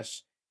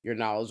refresh your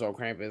knowledge on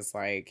Krampus,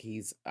 like,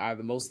 he's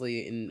either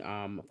mostly in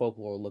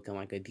folklore looking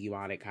like a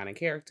demonic kind of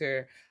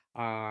character,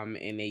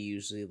 and they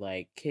usually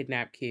like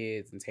kidnap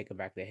kids and take them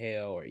back to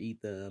hell or eat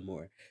them,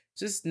 or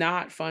just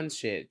not fun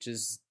shit.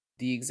 Just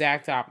the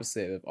exact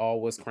opposite of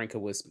all what's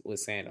cranking with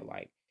Santa.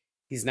 Like,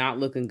 he's not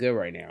looking good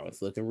right now.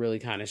 It's looking really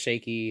kind of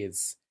shaky.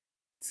 It's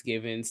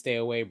giving stay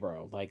away,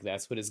 bro. Like,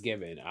 that's what it's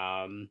giving.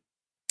 And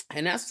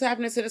that's what's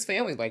happening to this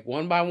family. Like,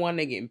 one by one,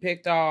 they getting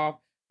picked off.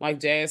 Like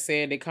Jazz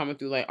said, they coming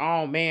through like,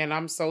 oh man,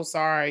 I'm so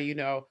sorry,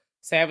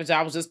 Savage,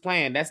 I was just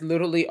playing. That's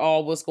literally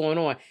all what's going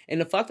on.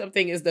 And the fucked up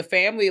thing is the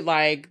family,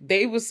 like,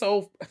 they were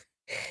so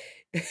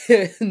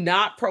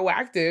not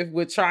proactive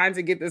with trying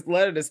to get this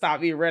letter to stop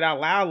being read out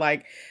loud.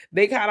 Like,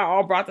 they kind of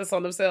all brought this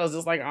on themselves,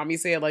 just like Ami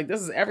said, like, this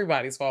is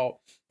everybody's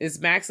fault. It's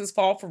Max's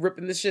fault for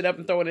ripping this shit up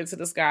and throwing it into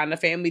the sky, and the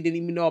family didn't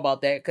even know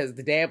about that because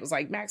the dad was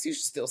like, Max, you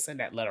should still send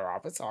that letter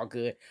off. It's all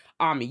good.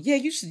 Ami, yeah,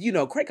 you should,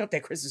 crank up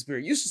that Christmas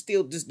spirit. You should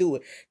still just do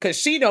it. Because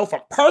she know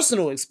from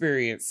personal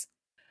experience,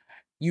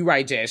 you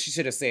right, Jazz, she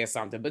should have said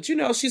something. But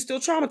she's still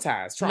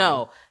traumatized.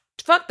 No.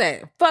 Fuck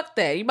that.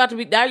 You about to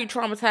be, now you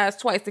traumatized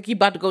twice. Like, you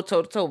about to go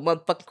toe-to-toe with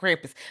motherfucking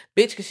Krampus.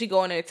 Bitch, because she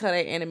go in there and tell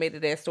that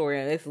animated that story,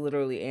 and it's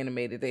literally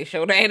animated. They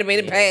showed the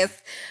animated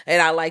past,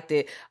 and I liked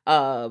it.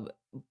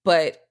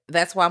 But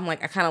that's why I'm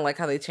like, I kind of like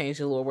how they changed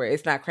the lore where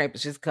it's not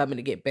Krampus just coming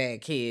to get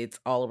bad kids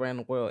all around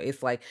the world.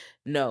 It's like,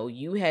 no,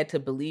 you had to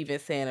believe in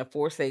Santa,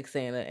 forsake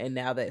Santa, and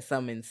now that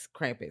summons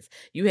Krampus.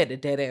 You had to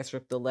dead ass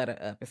rip the letter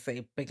up and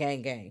say,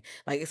 gang, gang.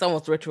 Like, it's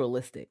almost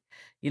ritualistic.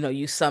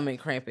 You summon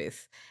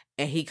Krampus.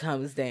 and he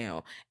comes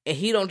down, and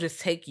he don't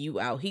just take you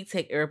out, he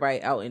take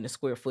everybody out in the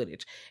square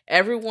footage.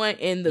 Everyone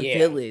in the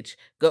village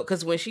go,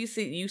 because when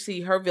you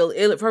see her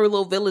village, her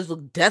little village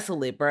look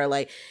desolate, bro.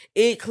 Like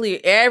it clear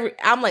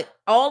I'm like,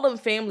 all them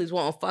families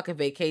want a fucking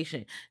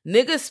vacation.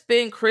 Niggas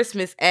spend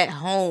Christmas at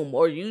home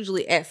or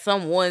usually at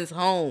someone's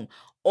home.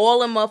 All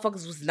them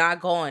motherfuckers was not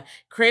gone.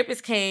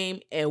 Krampus came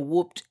and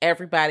whooped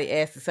everybody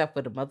ass except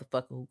for the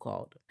motherfucker who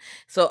called him.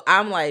 So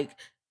I'm like,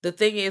 the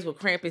thing is with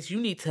Krampus,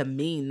 you need to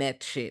mean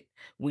that shit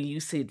when you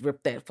see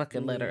rip that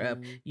fucking letter up.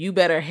 You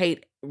better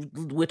hate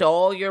with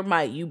all your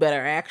might. You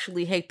better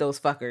actually hate those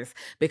fuckers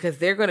because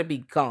they're going to be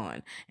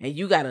gone. And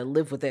you got to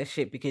live with that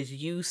shit because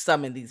you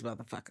summoned these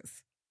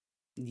motherfuckers.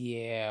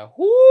 Yeah.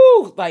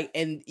 Whoo! Like,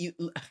 and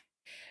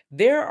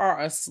there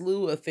are a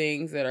slew of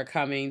things that are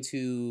coming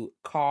to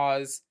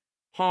cause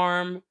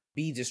harm,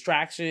 be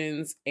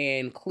distractions,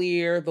 and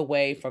clear the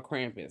way for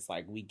Krampus.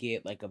 Like, we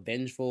get like a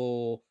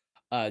vengeful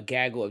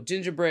gaggle of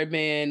gingerbread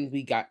men.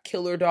 We got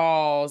killer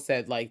dolls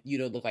that like,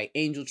 look like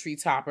angel tree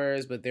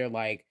toppers, but they're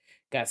like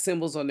got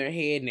symbols on their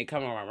head and they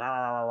come around.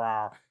 Rah, rah,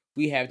 rah.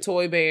 We have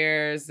toy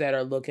bears that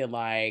are looking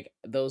like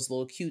those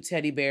little cute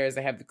teddy bears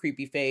that have the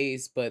creepy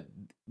face, but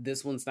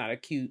this one's not a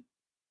cute,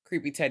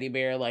 creepy teddy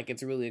bear. Like,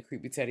 it's really a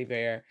creepy teddy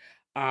bear.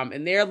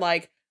 And they're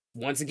like,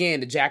 once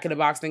again, the Jack in the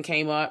Box thing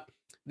came up.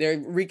 They're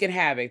wreaking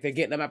havoc. They're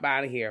getting them up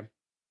out of here.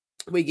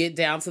 We get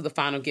down to the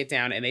final get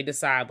down and they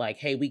decide like,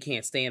 hey, we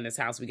can't stay in this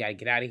house. We got to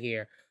get out of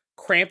here.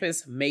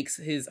 Krampus makes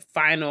his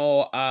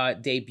final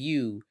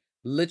debut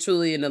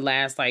literally in the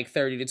last like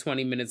 30 to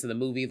 20 minutes of the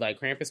movie.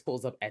 Like, Krampus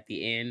pulls up at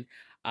the end.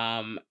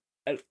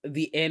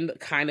 The end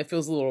kind of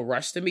feels a little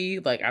rushed to me.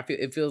 Like,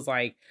 it feels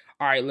like,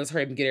 all right, let's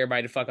hurry up and get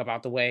everybody the fuck up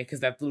out the way. Cause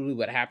that's literally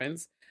what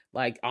happens.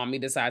 Like, Ami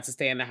decides to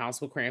stay in the house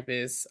with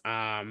Krampus,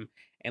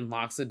 and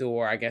locks the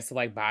door, I guess, to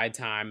like buy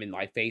time and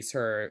like face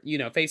her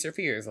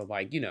fears of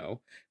like,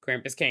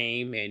 Krampus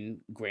came and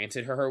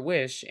granted her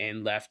wish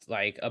and left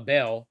like a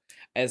bell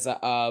as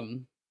a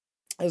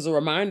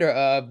reminder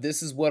of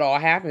this is what all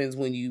happens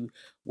when you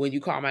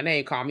call my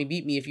name. Call me,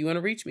 beat me if you want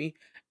to reach me.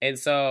 And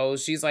so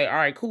she's like, all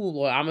right, cool.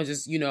 Well, I'm gonna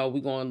just, we're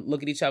going to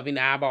look at each other in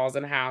the eyeballs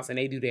in the house, and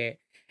they do that.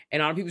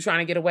 And all the people trying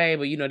to get away,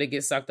 but they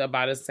get sucked up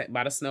by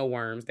the snow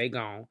worms. They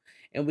gone.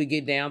 And we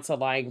get down to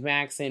like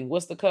Max and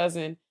what's the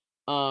cousin?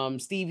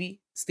 Stevie.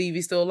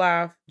 Stevie's still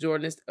alive.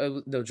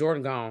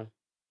 Jordan gone.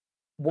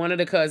 One of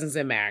the cousins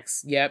and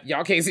Max. Yep,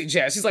 y'all can't see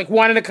Jess. She's like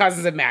one of the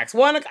cousins and Max.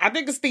 I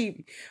think it's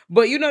Stevie.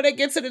 But they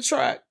get to the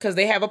truck because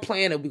they have a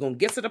plan that we're gonna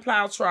get to the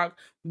plow truck.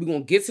 We're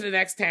gonna get to the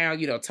next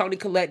town. Tony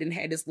Collette didn't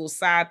had this little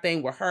side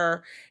thing with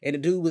her and the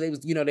dude.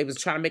 They was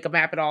trying to make a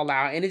map it all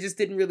out, and it just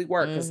didn't really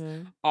work because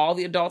all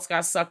the adults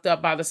got sucked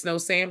up by the snow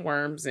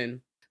sandworms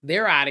and.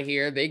 They're out of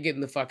here. They're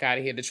getting the fuck out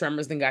of here. The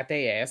Tremors then got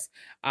their ass.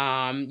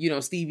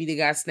 Stevie, they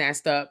got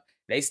snatched up.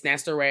 They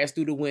snatched her ass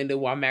through the window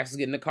while Max was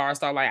getting the car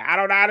started. Like, I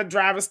don't know how to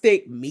drive a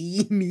stick.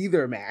 Me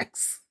neither,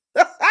 Max.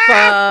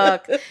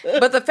 Fuck.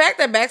 But the fact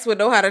that Max would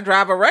know how to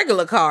drive a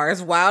regular car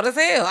is wild as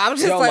hell. I'm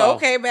just like,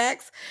 okay,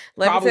 Max.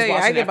 Let me tell you,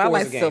 I get my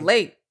license so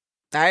late.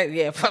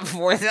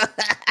 Forza.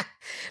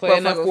 Play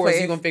enough Forza,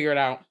 you're going to figure it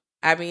out.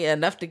 I mean,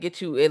 enough to get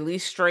you at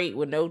least straight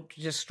with no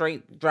just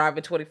straight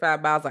driving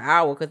 25 miles an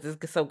hour because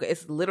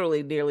it's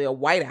literally nearly a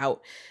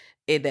whiteout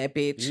in that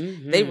bitch.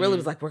 Mm-hmm. They really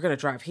was like, we're going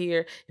to drive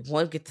here. If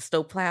one get the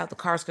snow plowed, the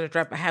car's going to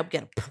drive behind. We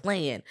got a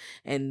plan.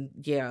 And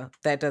yeah,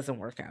 that doesn't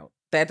work out.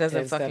 That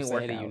doesn't fucking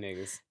work out.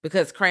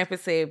 Because Krampus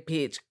said,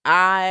 bitch,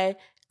 I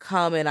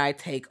come and I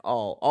take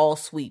all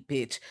sweet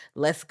bitch.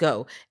 Let's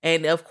go.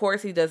 And of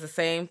course he does the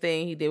same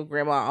thing he did with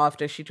Grandma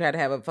after she tried to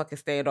have a fucking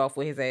standoff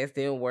with his ass.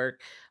 Didn't work.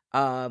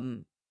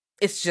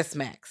 It's just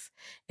Max.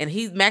 And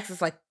Max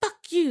is like, fuck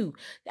you.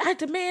 I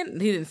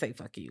demand. He didn't say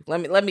fuck you.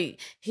 Let me.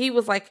 He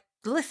was like,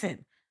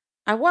 listen,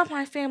 I want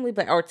my family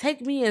back or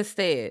take me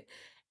instead.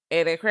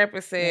 And then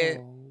Krampus said,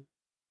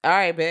 all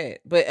right,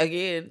 bet. But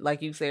again,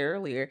 like you said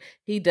earlier,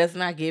 he does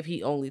not give,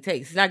 he only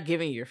takes. He's not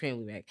giving your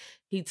family back.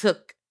 He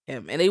took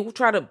him. And they will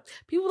try to,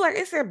 people like,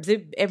 it's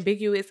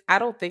ambiguous. I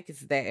don't think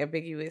it's that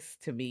ambiguous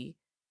to me.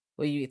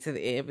 When you get to the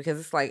end, because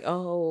it's like,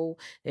 oh,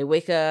 they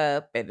wake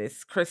up and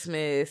it's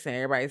Christmas and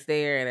everybody's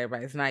there and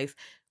everybody's nice.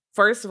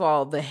 First of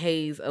all, the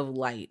haze of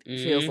light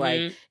feels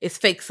like it's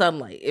fake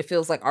sunlight. It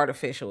feels like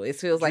artificial. It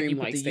feels like you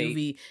put the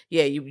UV.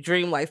 Yeah, you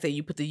dream like that.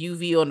 You put the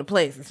UV on the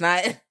place. It's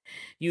not,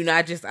 you're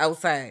not just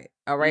outside.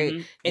 All right.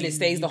 Mm-hmm. And it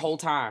stays the whole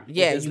time.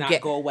 Yeah. It does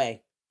not go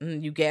away.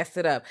 You gassed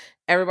it up.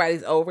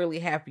 Everybody's overly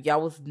happy.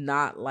 Y'all was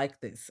not like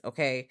this,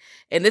 okay?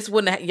 And this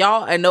wouldn't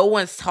y'all, and no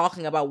one's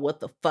talking about what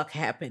the fuck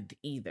happened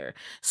either.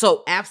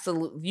 So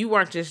absolutely, you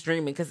weren't just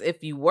dreaming, because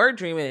if you were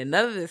dreaming and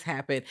none of this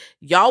happened,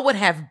 y'all would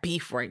have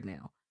beef right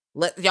now.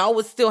 Y'all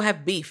would still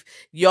have beef.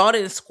 Y'all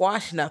didn't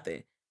squash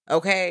nothing,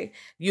 okay?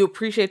 You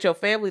appreciate your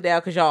family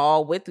now because y'all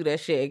all went through that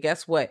shit. And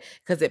guess what?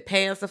 Because it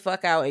pans the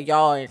fuck out and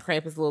y'all are in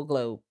Krampus' little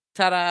globe.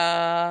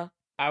 Ta-da!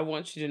 I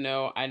want you to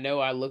know, I know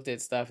I looked at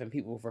stuff and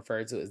people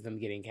refer to it as them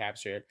getting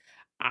captured.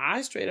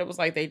 I straight up was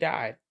like, they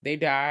died. They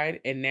died,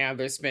 and now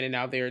they're spending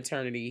out their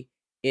eternity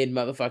in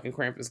motherfucking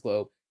Krampus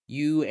globe.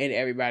 you and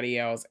everybody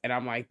else. And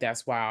I'm like,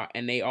 that's wild.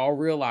 And they all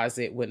realize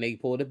it when they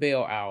pull the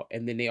bell out,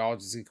 and then they all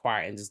just get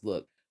quiet and just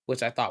look,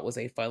 which I thought was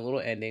a fun little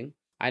ending.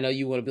 I know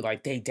you want to be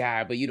like, they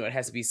died, but it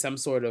has to be some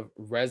sort of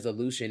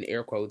resolution,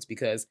 air quotes,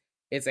 because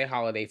it's a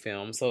holiday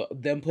film. So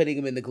them putting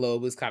them in the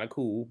globe is kind of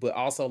cool, but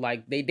also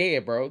like they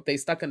dead, bro. They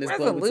stuck in this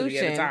globe until the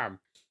end of time.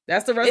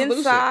 That's the resolution.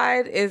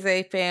 Inside is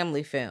a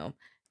family film.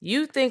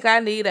 You think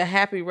I need a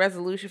happy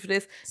resolution for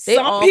this?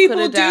 Some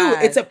people do.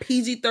 It's a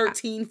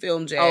PG-13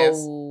 film, Jazz.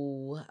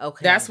 Oh,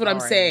 okay. That's what I'm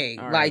saying.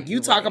 Like, you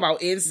talk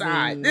about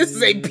inside. This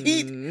is a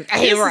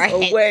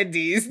a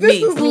Wendy's.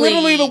 This is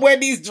literally the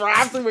Wendy's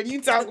drive-thru when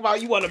you talk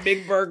about you want a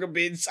big burger,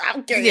 bitch.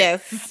 Okay.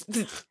 Yes.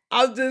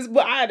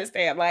 But I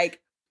understand.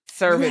 Like,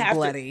 serve it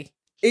bloody.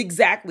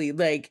 Exactly.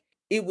 Like,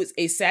 it was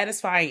a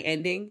satisfying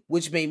ending,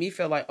 which made me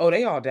feel like, oh,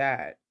 they all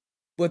died.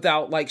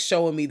 Without like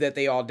showing me that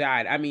they all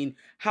died. I mean,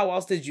 how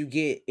else did you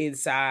get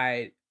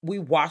inside? We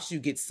watched you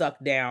get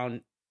sucked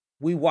down.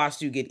 We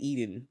watched you get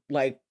eaten.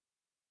 Like,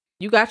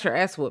 you got your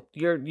ass whooped.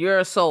 You're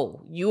a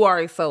soul. You are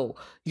a soul.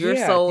 Your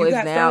soul is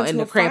now in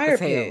the Krampus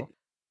hell.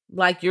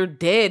 Like, you're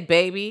dead,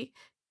 baby.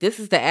 This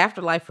is the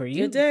afterlife for you.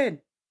 You're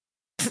dead.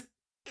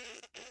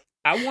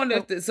 I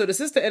wonder if so the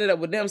sister ended up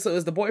with them. So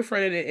is the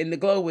boyfriend in the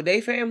globe with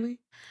their family?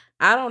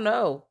 I don't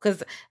know,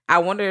 because I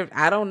wonder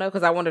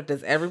if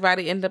does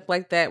everybody end up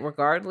like that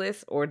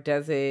regardless, or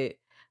does it?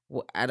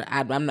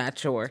 I'm not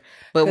sure,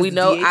 but we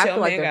know I feel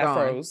like they're gone.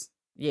 Froze.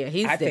 Yeah,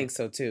 he's dead. Think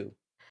so too.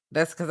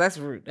 That's because that's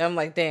rude. I'm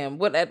like, damn,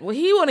 what? Well,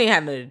 he wouldn't even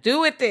have nothing to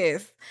do with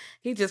this.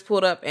 He just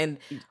pulled up and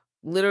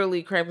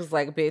literally Krampus was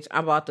like, bitch,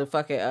 I'm about to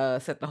fucking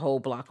set the whole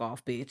block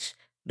off, bitch.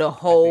 The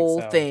whole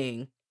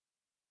thing.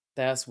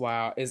 That's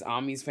wild. Is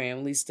Ami's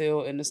family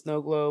still in the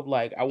snow globe?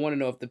 Like, I want to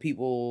know if the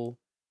people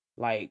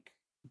like.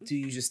 Do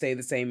you just stay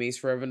the same age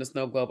forever in the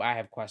snow globe? I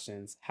have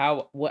questions.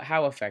 How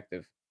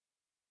effective?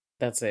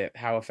 That's it.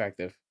 How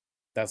effective?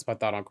 That's my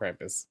thought on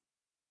Krampus.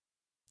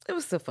 It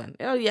was still fun.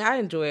 Oh yeah, I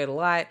enjoy it a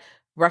lot.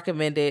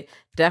 Recommend it.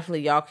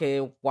 Definitely y'all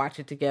can watch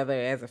it together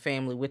as a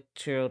family with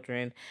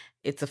children.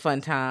 It's a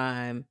fun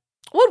time.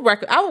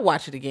 I would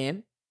watch it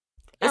again.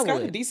 It's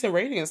got a decent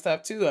rating and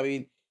stuff too. I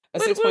mean, a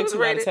 6.2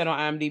 out of 10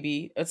 on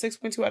IMDb, a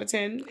 6.2 out of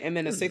 10, and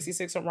then a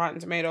 66 on Rotten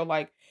Tomato.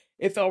 Like,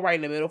 it fell right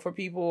in the middle for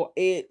people.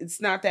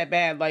 It's not that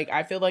bad. Like,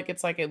 I feel like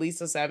it's like at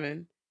least a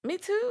 7. Me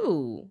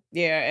too.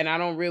 Yeah, and I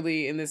don't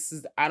really,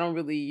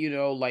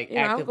 like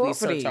actively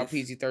search out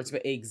PG-13,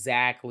 but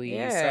exactly.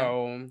 Yeah.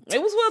 So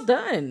it was well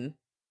done.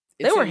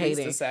 They were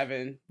hating. It's a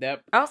 7.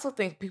 Yep. I also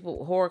think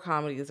horror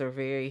comedies are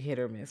very hit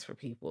or miss for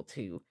people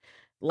too.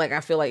 Like,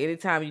 I feel like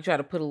anytime you try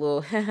to put a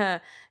little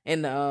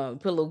and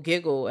put a little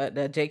giggle at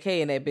the JK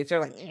in that bitch, they're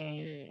like,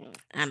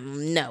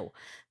 no.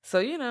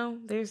 So,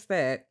 there's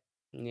that.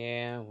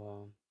 Yeah,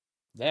 well.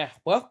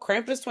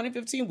 Krampus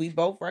 2015, we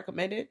both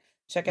recommend it.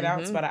 Check it out.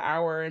 It's about an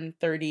hour and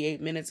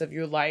 38 minutes of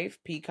your life.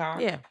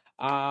 Peacock. Yeah.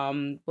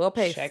 Well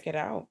paced. Check it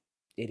out.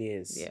 It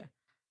is. Yeah.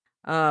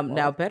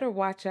 Now Better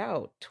Watch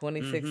Out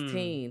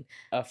 2016.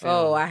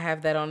 Oh, I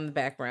have that on the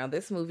background.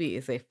 This movie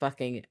is a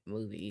fucking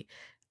movie.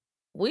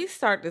 We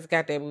start this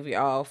goddamn movie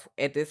off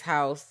at this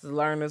house, the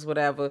learners,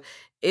 whatever.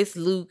 It's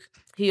Luke.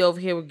 He over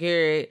here with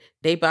Garrett.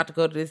 They about to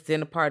go to this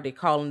dinner party. They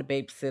calling the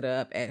babysitter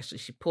up. Ashley,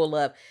 she pull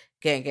up.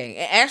 Gang. And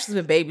Ashley's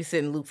been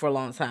babysitting Luke for a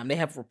long time. They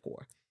have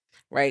rapport,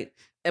 right?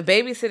 And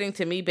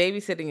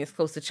babysitting is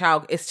close to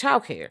it's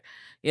childcare.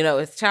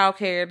 It's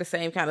childcare, the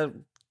same kind of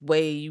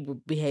way you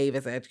would behave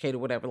as an educator,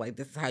 whatever. Like,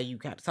 this is how you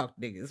kind of talk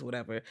to niggas,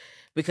 whatever.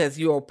 Because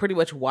you're pretty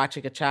much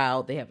watching a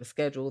child. They have a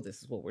schedule.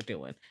 This is what we're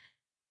doing.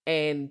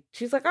 And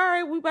she's like, all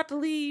right, we about to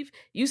leave.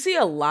 You see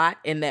a lot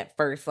in that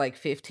first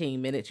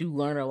 15 minutes. You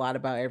learn a lot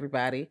about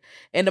everybody.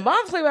 And the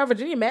mom played by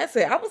Virginia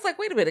Madsen. I was like,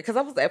 wait a minute. Because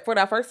I was for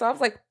that first time, I was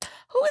like,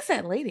 who is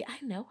that lady? I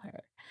know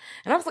her.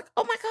 And I was like,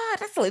 oh my God,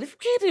 that's the lady from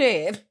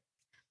Candyman.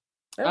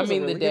 I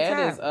mean, really the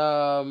dad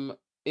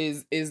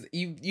is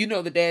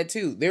the dad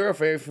too. They're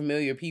very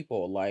familiar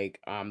people. Like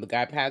the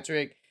guy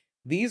Patrick.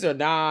 These are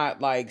not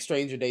like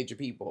stranger danger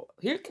people.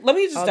 Here, let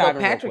me just dive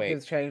in real quick. Patrick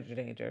is stranger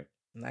danger.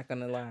 I'm not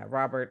gonna lie.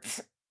 Robert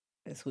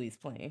is who he's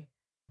playing.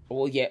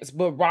 Well, yes,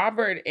 but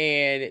Robert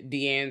and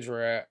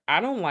Deandra, I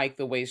don't like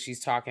the way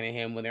she's talking to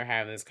him when they're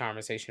having this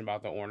conversation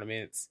about the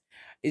ornaments.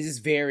 It's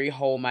just very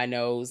hold my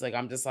nose. Like,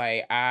 I'm just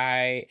like,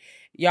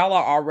 y'all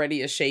are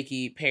already a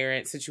shaky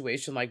parent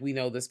situation. Like, we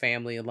know this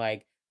family and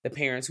like the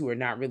parents who are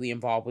not really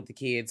involved with the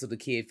kid. So the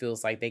kid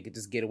feels like they could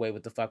just get away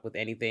with the fuck with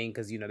anything.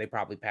 Cause they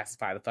probably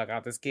pacify the fuck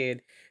out this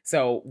kid.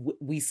 So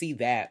we see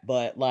that,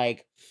 but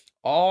like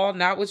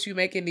not what you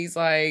making these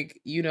like,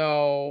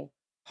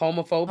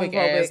 homophobic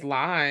ass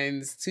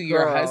lines to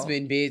your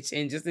husband, bitch.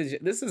 And just,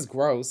 this is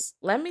gross.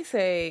 Let me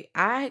say,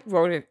 I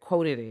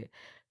quoted it.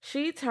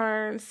 She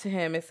turns to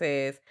him and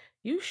says,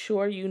 you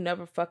sure you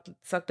never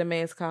sucked a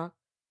man's cock?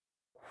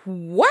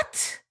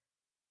 What?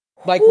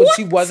 Like, when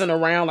she wasn't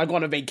around, like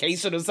on a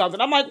vacation or something.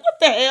 I'm like, what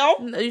the hell?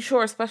 Are you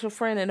sure a special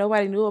friend that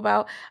nobody knew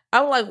about?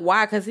 I'm like,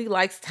 why? Because he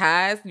likes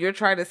ties? You're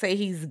trying to say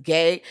he's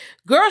gay?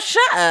 Girl,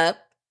 shut up.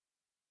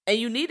 And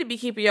you need to be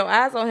keeping your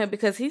eyes on him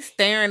because he's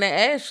staring at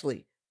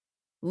Ashley.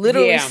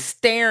 literally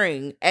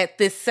staring at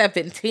this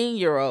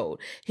 17-year-old.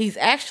 He's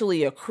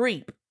actually a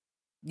creep.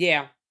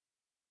 Yeah.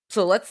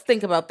 So let's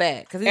think about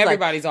that. Because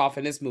everybody's off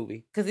in this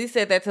movie. Because he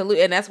said that to Luke,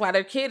 and that's why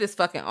their kid is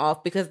fucking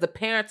off, because the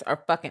parents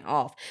are fucking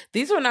off.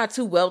 These are not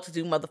two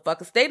well-to-do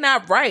motherfuckers. They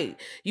not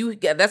right.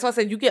 That's why I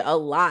said you get a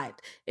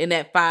lot in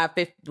that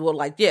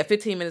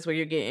 15 minutes where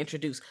you're getting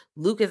introduced.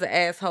 Luke is an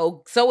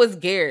asshole. So is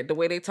Garrett. The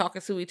way they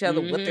talking to each other,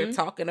 what they're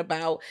talking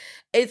about,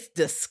 it's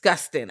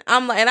disgusting.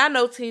 And I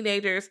know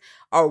teenagers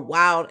are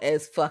wild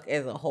as fuck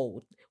as a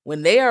whole.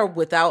 When they are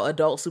without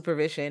adult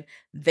supervision,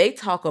 they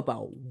talk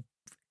about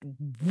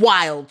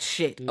wild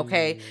shit,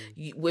 okay?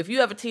 If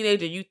you have a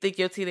teenager, you think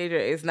your teenager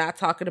is not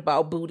talking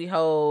about booty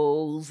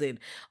holes and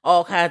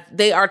all kinds,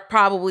 they are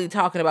probably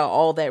talking about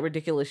all that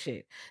ridiculous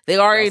shit. They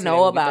already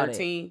know about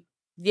 13. It.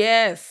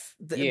 Yes.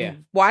 Yeah.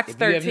 Watch if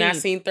 13. You have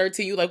not seen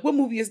 13, you like, what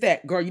movie is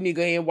that? Girl, you need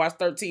to go ahead and watch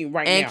 13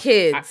 right now. And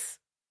kids.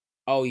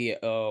 Oh, yeah.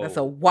 Oh, that's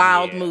a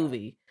wild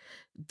movie.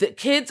 The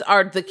kids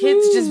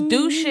just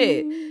do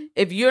shit.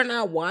 If you're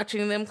not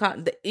watching them,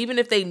 even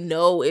if they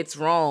know it's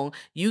wrong,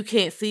 you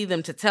can't see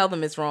them to tell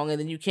them it's wrong, and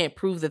then you can't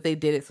prove that they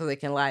did it so they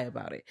can lie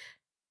about it.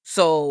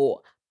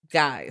 So,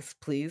 guys,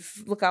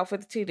 please look out for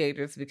the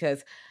teenagers,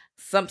 because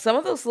some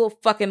of those little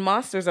fucking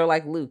monsters are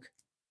like Luke,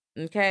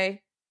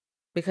 okay?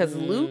 Because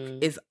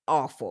Luke is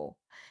awful.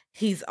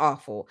 He's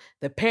awful.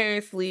 The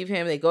parents leave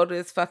him. They go to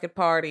this fucking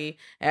party.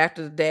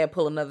 After the dad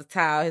pull another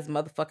towel out his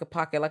motherfucking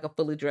pocket like a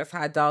fully dressed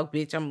hot dog.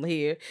 Bitch, I'm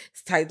here.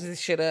 He tightens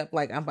his shit up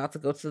like I'm about to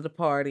go to the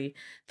party.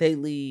 They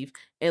leave.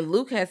 And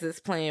Luke has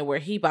this plan where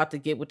he about to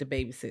get with the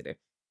babysitter.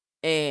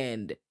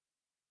 And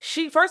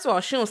first of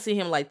all, she don't see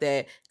him like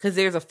that because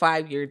there's a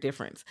 5-year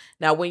difference.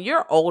 Now, when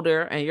you're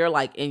older and you're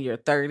like in your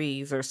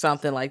 30s or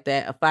something like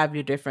that, a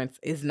 5-year difference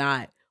is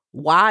not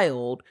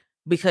wild,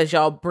 because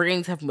y'all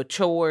brains have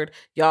matured,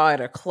 y'all at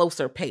a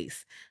closer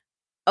pace.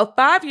 A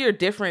 5-year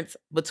difference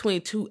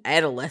between two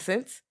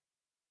adolescents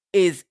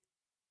is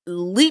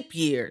leap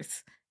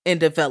years in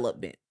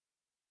development.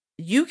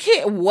 You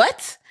can't,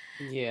 what?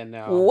 Yeah,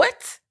 no.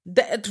 What?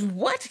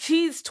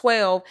 He's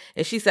 12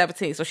 and she's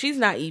 17, so she's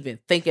not even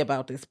thinking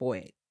about this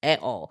boy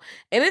at all.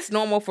 And it's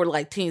normal for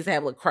like teens to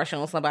have a crush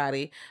on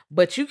somebody,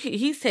 but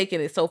he's taking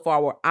it so far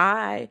where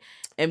I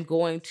am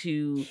going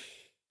to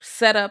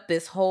set up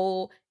this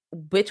whole...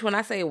 Bitch, when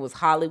I say it was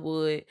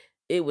Hollywood,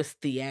 it was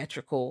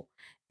theatrical.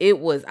 I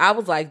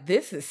was like,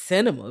 this is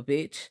cinema,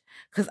 bitch.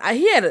 Because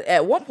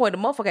at one point, the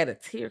motherfucker had a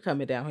tear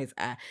coming down his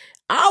eye.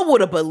 I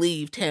would have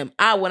believed him.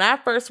 When I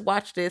first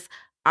watched this,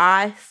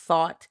 I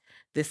thought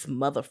this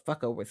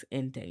motherfucker was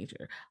in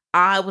danger.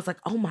 I was like,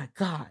 oh my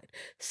God,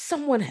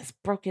 someone has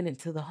broken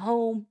into the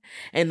home,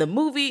 and the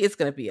movie is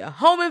going to be a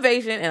home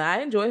invasion, and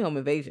I enjoy home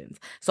invasions.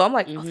 So I'm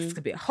like, oh, this is going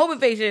to be a home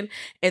invasion,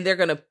 and they're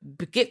going to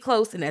get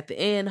close, and at the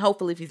end,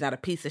 hopefully, if he's not a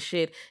piece of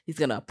shit, he's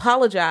going to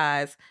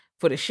apologize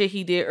for the shit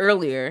he did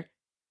earlier,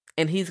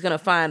 and he's going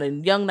to find a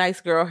young, nice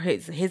girl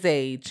his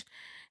age,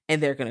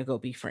 and they're going to go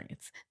be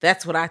friends.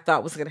 That's what I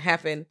thought was going to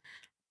happen,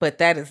 but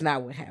that is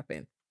not what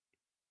happened.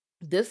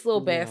 This little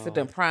bastard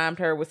done primed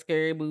her with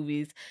scary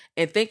movies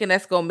and thinking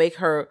that's going to make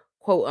her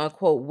quote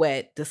unquote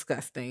wet,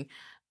 disgusting.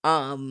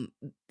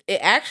 It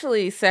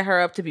actually set her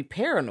up to be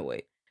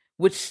paranoid,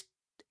 which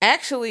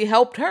actually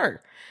helped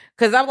her.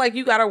 Because I'm like,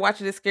 you got her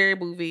watching this scary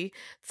movie,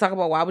 talk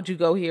about why would you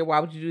go here? Why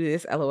would you do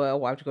this?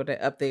 LOL, why would you go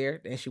up there?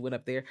 And she went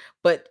up there.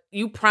 But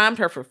you primed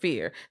her for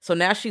fear. So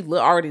now she's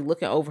already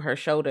looking over her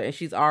shoulder and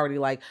she's already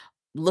like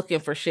looking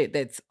for shit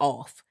that's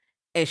off.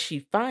 And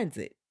she finds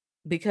it.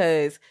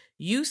 Because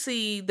you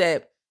see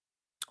that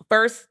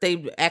first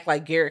they act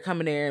like Garrett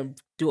coming there and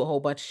do a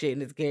whole bunch of shit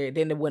and it's Garrett.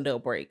 Then the window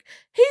break.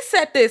 He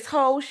set this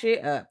whole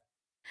shit up.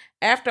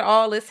 After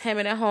all this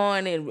hemming and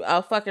hawing and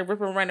fucking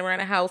ripping running around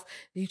the house,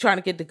 he trying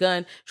to get the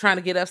gun, trying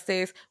to get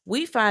upstairs.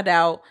 We find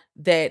out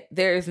that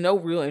there is no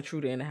real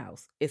intruder in the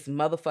house. It's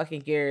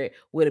motherfucking Garrett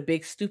with a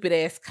big stupid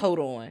ass coat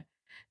on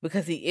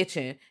because he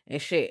itching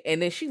and shit.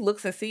 And then she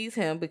looks and sees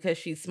him because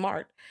she's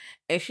smart.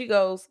 And she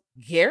goes,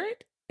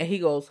 Garrett? And he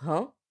goes,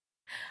 huh?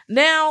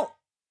 Now,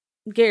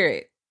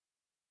 Garrett,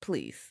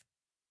 please.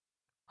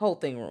 Whole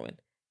thing ruined.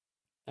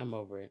 I'm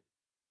over it.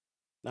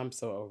 I'm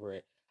so over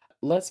it.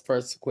 Let's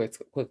first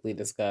quickly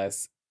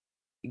discuss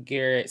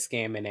Garrett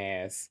scamming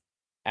ass,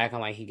 acting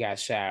like he got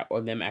shot,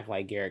 or them acting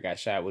like Garrett got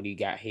shot when he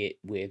got hit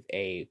with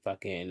a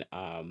fucking,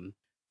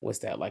 what's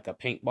that, like a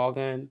paintball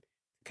gun?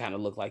 Kind of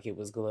looked like it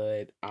was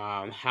good.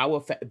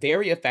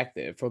 Very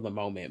effective for the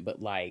moment,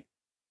 but like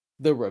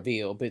the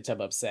reveal, bitch, I'm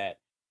upset.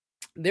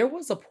 There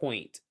was a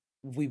point,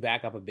 we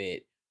back up a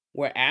bit,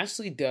 where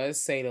Ashley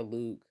does say to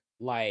Luke,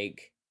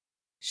 like,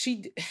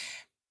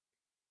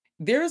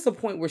 there's a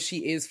point where she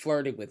is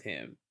flirting with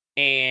him.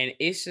 And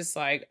it's just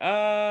like,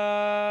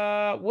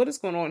 what is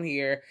going on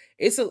here?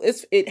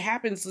 It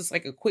happens just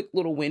like a quick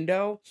little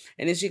window.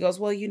 And then she goes,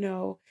 well, you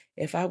know,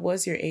 if I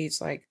was your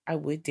age, like, I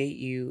would date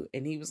you.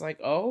 And he was like,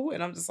 oh,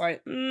 and I'm just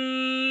like,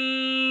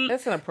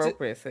 That's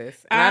inappropriate,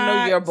 sis. And I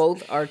know you're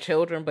both our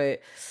children,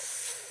 but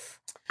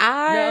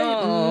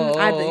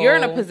You're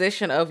in a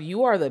position of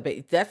you are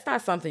the that's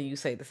not something you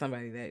say to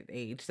somebody that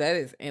age. That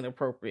is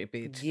inappropriate,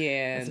 bitch.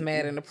 Yeah, it's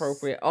mad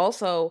inappropriate.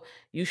 Also,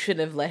 you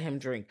shouldn't have let him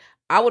drink.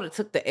 I would have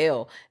took the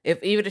L.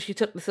 Even if she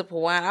took the sip of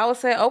wine, I would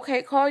say,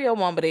 okay, call your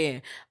mama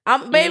then.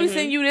 I'm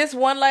babysitting you this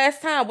one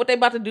last time. What they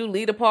about to do?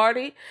 Lead a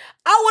party?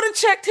 I would have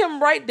checked him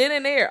right then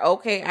and there.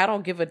 Okay, I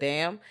don't give a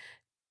damn.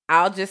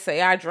 I'll just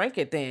say I drank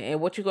it then.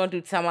 And what you gonna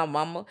do? Tell my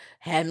mama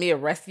had me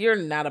arrested? You're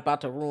not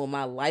about to ruin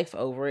my life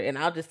over it. And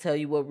I'll just tell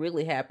you what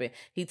really happened.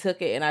 He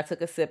took it and I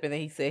took a sip and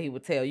then he said he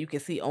would tell. You can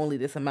see only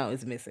this amount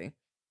is missing.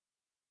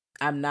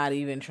 I'm not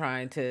even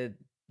trying to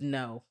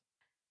know.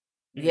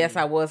 Yes,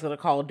 I was gonna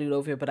call a dude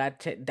over here, but I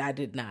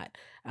did not.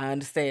 I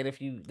understand if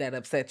that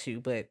upsets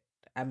you, but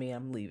I mean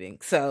I'm leaving.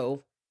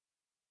 So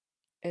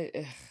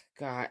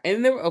God.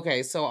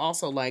 And so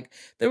also like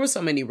there were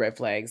so many red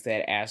flags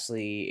that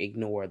Ashley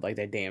ignored, like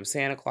that damn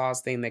Santa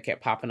Claus thing that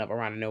kept popping up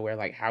around nowhere.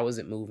 Like, how is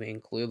it moving?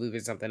 Clearly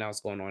there's something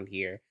else going on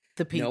here.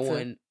 The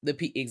pizza.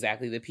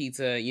 Exactly, the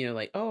pizza,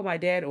 like, oh, my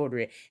dad ordered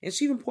it. And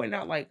she even pointed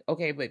out, like,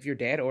 okay, but if your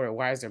dad ordered,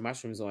 why is there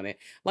mushrooms on it?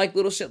 Like,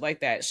 little shit like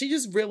that. She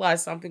just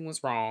realized something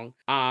was wrong.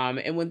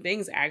 And when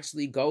things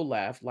actually go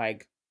left,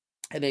 like,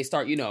 and they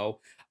start,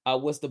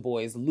 what's the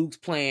boys? Luke's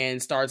plan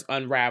starts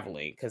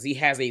unraveling because he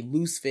has a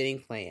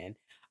loose-fitting plan.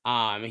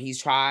 He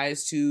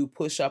tries to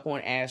push up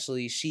on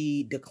Ashley.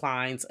 She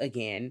declines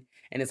again.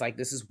 And it's like,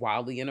 this is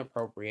wildly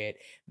inappropriate.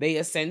 They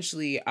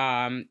essentially,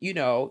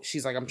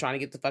 she's like, I'm trying to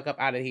get the fuck up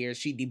out of here.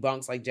 She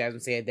debunks, like Jasmine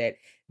said, that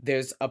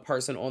there's a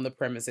person on the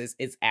premises.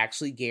 It's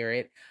actually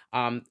Garrett.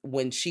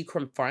 When she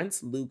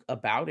confronts Luke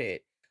about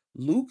it,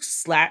 Luke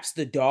slaps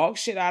the dog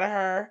shit out of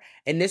her.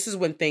 And this is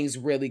when things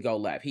really go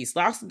left. He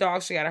slaps the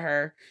dog shit out of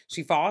her.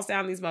 She falls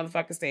down these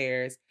motherfucking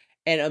stairs.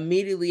 And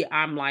immediately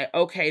I'm like,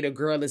 okay, the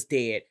girl is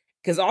dead.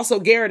 Because also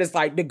Garrett is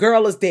like, the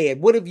girl is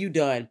dead. What have you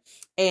done?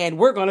 And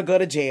we're going to go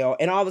to jail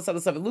and all this other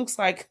stuff. And Luke's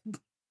like,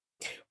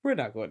 we're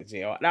not going to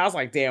jail. And I was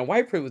like, damn,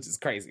 white privilege is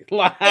crazy.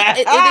 Like,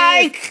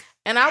 it is.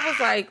 And I was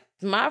like,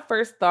 my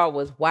first thought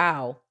was,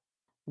 wow,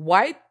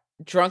 white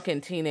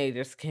drunken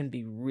teenagers can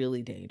be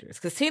really dangerous.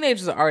 Because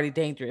teenagers are already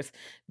dangerous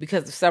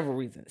because of several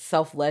reasons.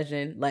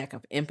 Self-legend, lack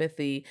of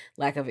empathy,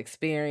 lack of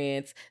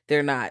experience.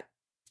 The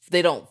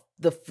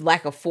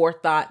lack of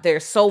forethought.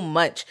 There's so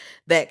much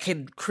that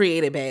can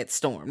create a bad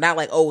storm. Not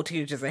like, oh,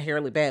 teenagers are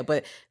inherently bad,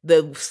 but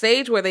the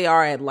stage where they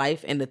are at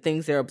life and the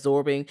things they're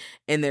absorbing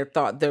and their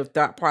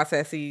thought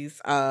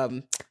processes.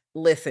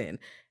 Listen,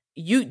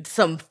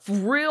 some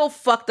real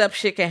fucked up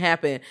shit can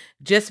happen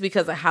just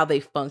because of how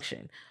they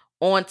function.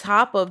 On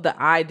top of the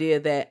idea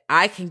that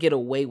I can get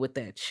away with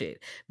that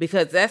shit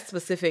because that's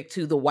specific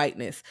to the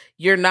whiteness.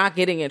 You're not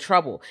getting in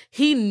trouble.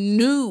 He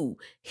knew.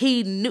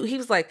 He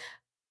was like,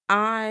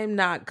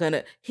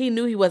 he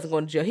knew he wasn't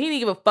going to jail. He didn't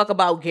give a fuck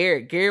about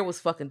Garrett. Garrett was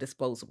fucking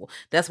disposable.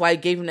 That's why he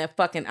gave him that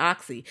fucking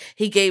oxy.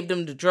 He gave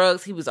them the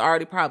drugs. He was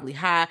already probably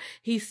high.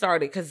 He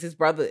started because his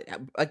brother,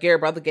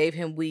 Garrett brother gave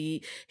him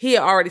weed. He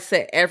had already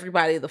set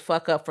everybody the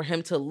fuck up for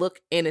him to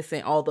look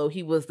innocent, although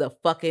he was the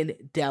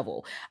fucking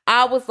devil.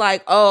 I was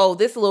like, oh,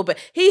 this a little bit.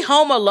 He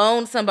home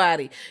alone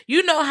somebody.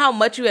 You know how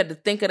much you had to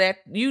think of that?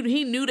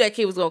 He knew that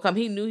kid was going to come.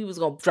 He knew he was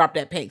going to drop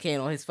that paint can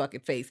on his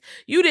fucking face.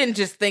 You didn't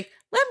just think,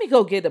 let me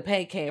go get a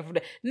paint can from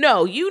that.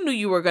 No, you knew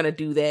you were going to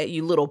do that,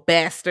 you little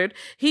bastard.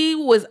 He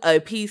was a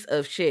piece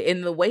of shit.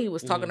 And the way he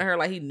was talking to her,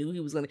 like he knew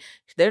he was going to,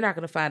 they're not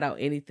going to find out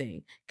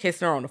anything.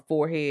 Kissing her on the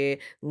forehead,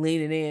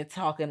 leaning in,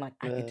 talking like,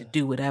 I get to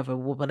do whatever.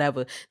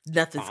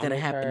 Nothing's going to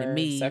happen to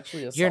me.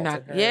 You're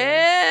not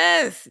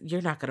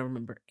going to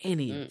remember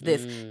any of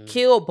this.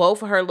 Killed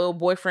both of her little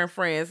boyfriend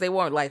friends. They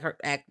weren't like her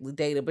actively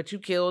dated, but you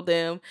killed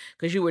them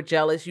because you were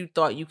jealous. You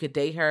thought you could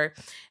date her.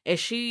 And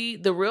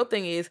the real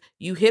thing is,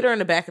 you hit her in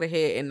the back of the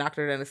head and knocked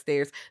her down the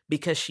stairs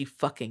because she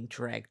fucking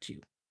dragged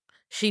you.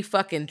 She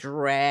fucking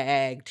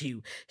dragged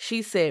you.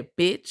 She said,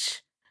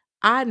 bitch,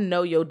 I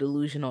know your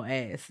delusional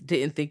ass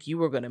didn't think you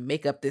were going to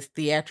make up this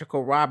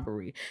theatrical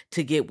robbery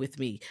to get with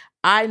me.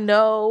 I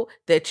know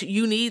that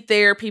you need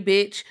therapy,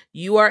 bitch.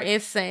 You are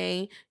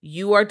insane.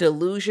 You are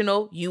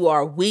delusional. You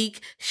are weak.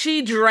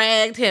 She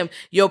dragged him.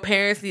 Your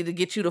parents need to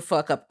get you the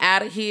fuck up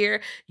out of here.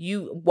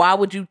 Why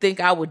would you think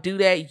I would do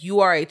that?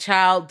 You are a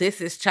child.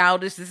 This is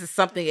childish. This is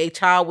something a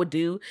child would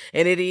do.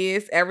 And it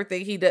is.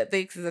 Everything he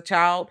thinks is a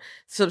child.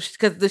 So,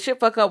 because the shit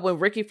fuck up when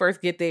Ricky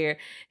first get there,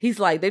 he's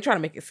like, they trying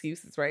to make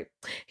excuses, right?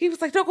 He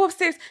was like, don't go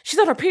upstairs. She's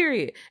on her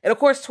period. And of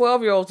course,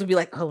 12-year-olds would be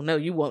like, oh no,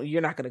 you won't.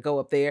 You're not going to go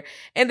up there.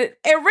 And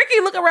Ricky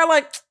look around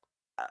like,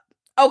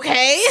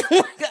 okay.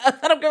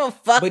 I don't give a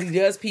fuck. But he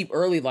does peep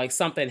early, like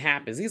something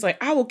happens. He's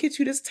like, I will get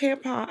you this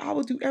tampon. I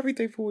will do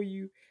everything for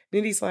you.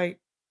 Then he's like,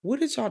 what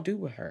did y'all do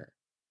with her?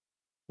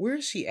 Where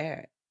is she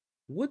at?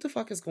 What the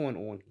fuck is going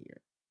on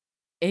here?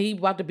 And he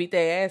about to beat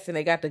their ass and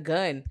they got the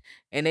gun.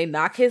 And they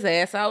knock his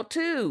ass out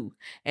too.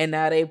 And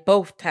now they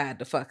both tied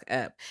the fuck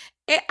up.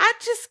 And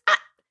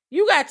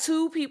you got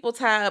two people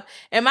tied up.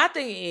 And my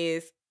thing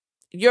is,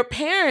 your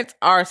parents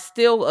are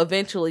still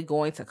eventually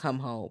going to come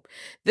home.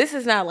 This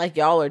is not like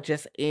y'all are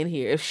just in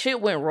here. If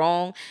shit went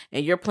wrong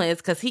and your plans,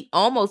 because he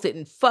almost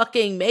didn't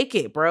fucking make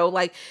it, bro.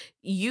 Like,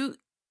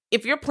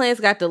 if your plans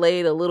got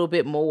delayed a little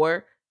bit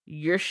more,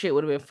 your shit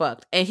would have been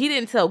fucked. And he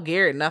didn't tell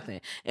Garrett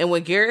nothing. And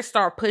when Garrett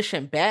started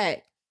pushing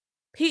back,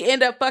 he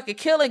ended up fucking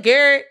killing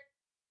Garrett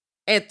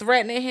and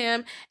threatening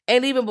him.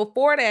 And even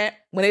before that,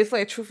 when they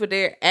played Truth or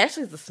Dare,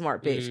 Ashley's a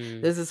smart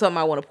bitch. This is something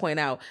I want to point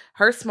out.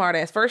 Her smart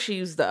ass, first she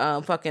used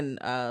the fucking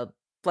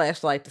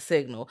flashlight to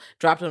signal,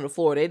 dropped it on the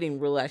floor. They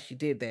didn't realize she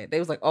did that. They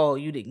was like, oh,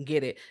 you didn't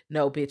get it.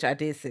 No, bitch, I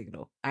did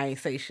signal. I ain't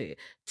say shit.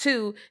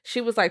 2, she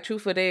was like,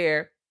 Truth or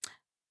Dare,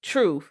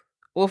 Truth.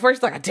 Well,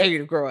 first, like, I dare you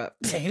to grow up.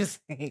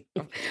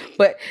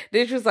 But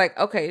then she was like,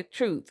 okay,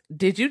 Truth,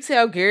 did you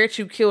tell Garrett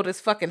you killed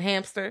his fucking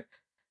hamster?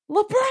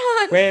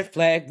 LeBron! Red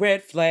flag,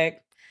 red flag.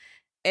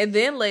 And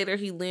then later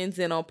he leans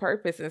in on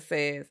purpose and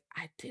says,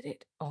 I did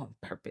it on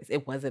purpose.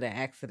 It wasn't an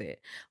accident.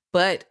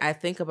 But I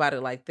think about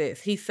it like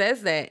this. He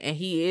says that and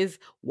he is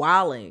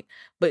wilding.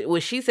 But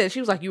when she said, she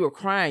was like, you were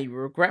crying, you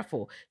were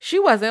regretful. She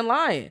wasn't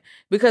lying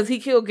because he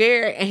killed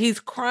Garrett and he's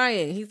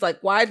crying. He's like,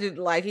 why did,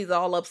 like, he's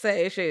all upset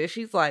and shit. And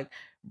she's like,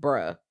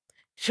 bruh.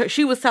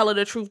 She was telling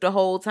the truth the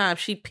whole time.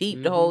 She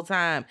peeped the whole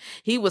time.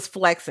 He was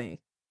flexing.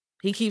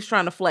 He keeps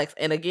trying to flex.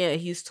 And again,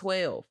 he's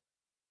 12.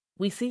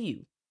 We see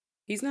you.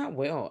 He's not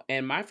well.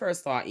 And my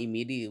first thought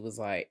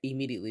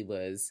immediately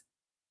was,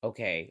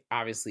 okay,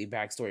 obviously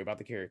backstory about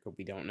the character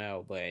we don't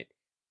know, but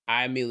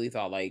I immediately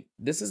thought, like,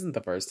 this isn't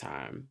the first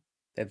time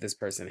that this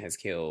person has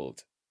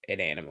killed an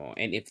animal.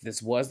 And if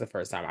this was the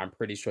first time, I'm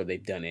pretty sure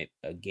they've done it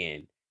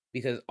again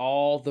because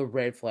all the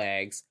red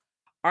flags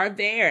are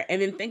there.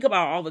 And then think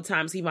about all the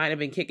times he might have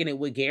been kicking it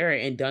with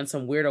Garrett and done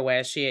some weirdo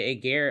ass shit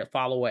and Garrett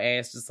follow her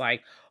ass just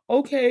like,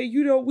 okay,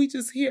 we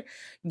just here.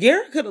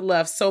 Garrett could have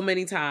left so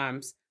many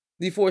times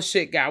before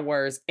shit got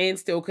worse and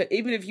still could,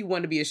 even if you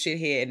want to be a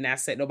shithead and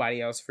not set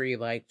nobody else free,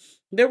 like,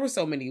 there were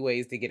so many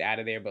ways to get out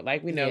of there. But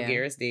like we know,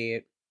 Garrett's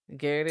dead.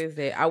 Garrett is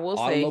dead. I will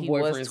say he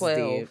was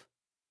 12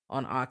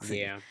 on Oxy.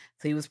 Yeah.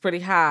 So he was pretty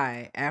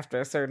high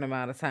after a certain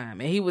amount of time.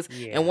 And he was,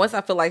 and once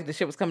I feel like the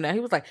shit was coming down, he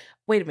was like,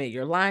 wait a minute,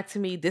 you're lying to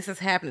me. This is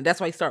happening. That's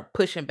why he started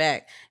pushing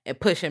back and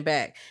pushing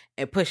back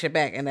and pushing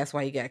back. And that's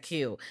why he got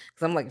killed.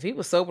 Because I'm like, if he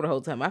was sober the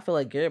whole time, I feel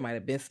like Garrett might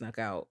have been snuck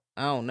out.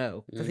 I don't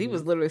know. Because he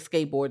was literally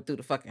skateboarding through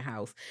the fucking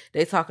house.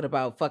 They talking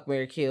about fuck,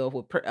 marry, kill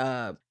with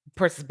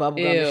Princess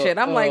Bubblegum and shit.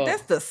 I'm like,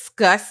 that's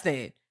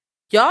disgusting.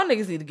 Y'all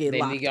niggas need to get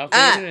locked up.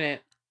 The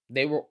internet.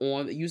 They were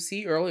on, you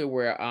see earlier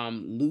where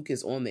Luke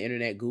is on the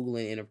internet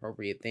Googling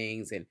inappropriate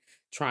things and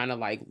trying to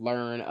like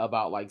learn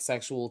about like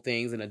sexual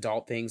things and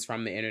adult things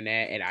from the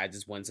internet. And I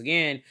just, once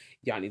again,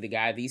 y'all need to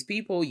guide these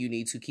people. You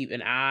need to keep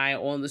an eye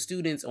on the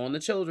students, on the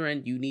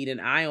children. You need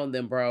an eye on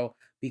them, bro,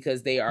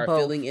 because they are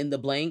filling in the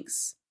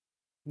blanks.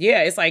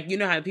 Yeah, it's like, you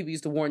know how people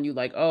used to warn you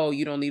like, oh,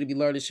 you don't need to be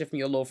learning shit from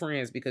your little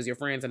friends because your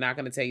friends are not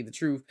going to tell you the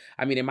truth.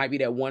 I mean, it might be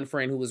that one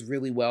friend who was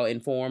really well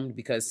informed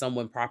because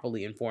someone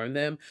properly informed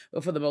them.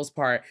 But for the most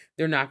part,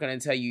 they're not going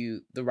to tell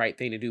you the right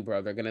thing to do,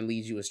 bro. They're going to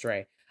lead you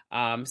astray.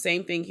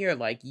 Same thing here.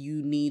 Like,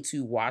 you need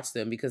to watch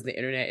them because the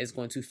internet is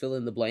going to fill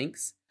in the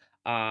blanks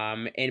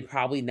and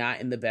probably not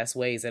in the best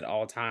ways at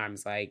all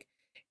times. Like,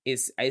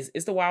 it's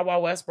the Wild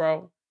Wild West,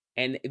 bro.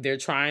 And they're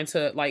trying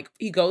to, like,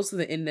 he goes to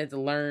the internet to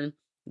learn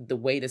the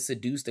way to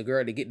seduce the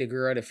girl, to get the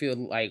girl to feel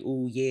like,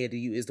 ooh, yeah,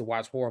 is to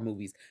watch horror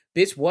movies.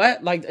 Bitch,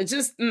 what? Like, it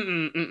just,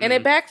 And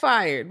it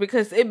backfired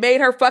because it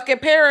made her fucking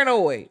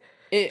paranoid.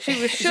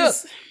 She was shook.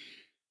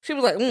 She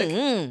was like,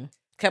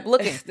 kept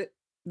looking.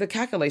 The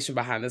calculation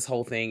behind this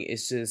whole thing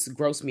is just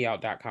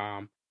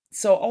grossmeout.com.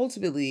 So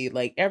ultimately,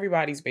 like,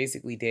 everybody's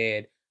basically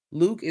dead.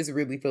 Luke is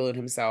really feeling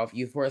himself.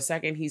 For a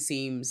second, he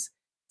seems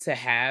to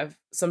have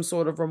some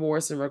sort of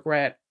remorse and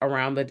regret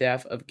around the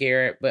death of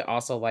Garrett, but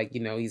also, like,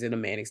 you know, he's in a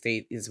manic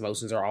state. His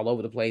emotions are all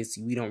over the place.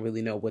 We don't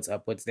really know what's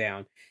up, what's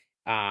down.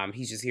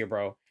 He's just here,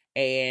 bro.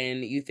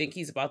 And you think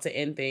he's about to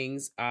end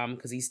things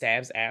because he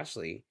stabs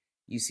Ashley.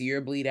 You see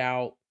her bleed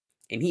out,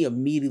 and he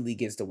immediately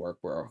gets to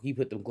work, bro. He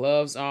put them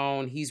gloves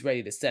on. He's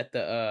ready to set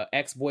the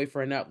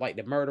ex-boyfriend up like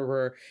the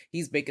murderer.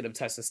 He's making him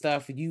touch the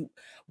stuff.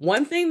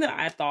 One thing that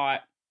I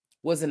thought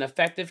was an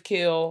effective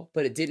kill,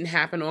 but it didn't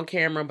happen on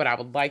camera, but I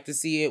would like to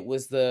see it,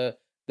 was the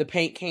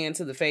paint can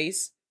to the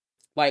face.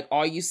 Like,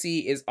 all you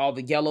see is all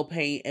the yellow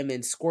paint and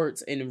then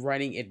squirts and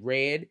running it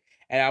red.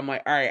 And I'm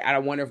like, all right, I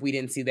wonder if we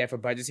didn't see that for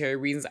budgetary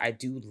reasons. I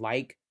do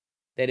like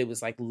that it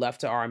was like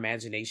left to our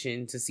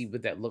imagination to see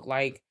what that looked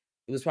like.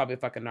 It was probably a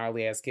fucking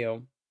gnarly ass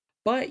kill.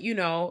 But, you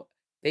know,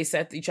 they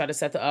try to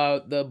set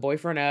the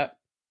boyfriend up.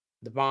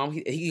 The mom,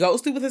 he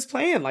goes through with his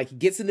plan. Like, he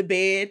gets into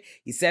bed,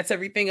 he sets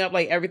everything up,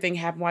 like everything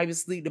happened while he was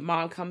asleep. The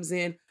mom comes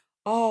in.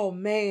 Oh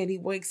man, he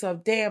wakes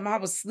up. Damn, I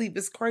was asleep.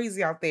 It's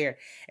crazy out there.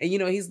 And, you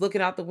know, he's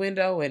looking out the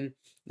window and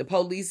the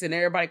police and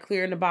everybody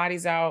clearing the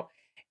bodies out.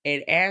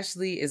 And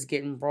Ashley is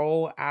getting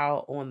rolled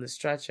out on the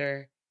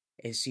stretcher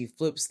and she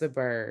flips the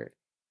bird.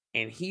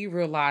 And he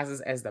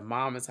realizes as the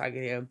mom is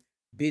hugging him,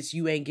 bitch,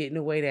 you ain't getting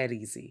away that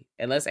easy.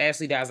 Unless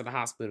Ashley dies in the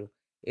hospital,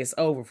 it's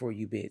over for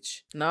you, bitch.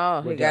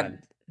 No,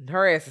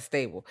 Her ass is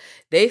stable.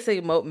 They say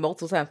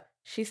multiple times,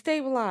 she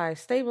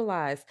stabilized.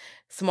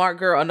 Smart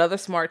girl, another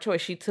smart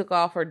choice. She took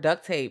off her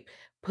duct tape,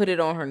 put it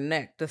on her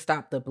neck to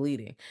stop the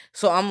bleeding.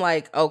 So I'm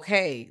like,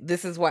 okay,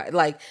 this is why,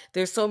 like,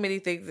 there's so many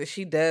things that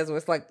she does where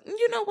it's like,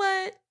 you know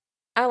what?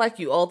 I like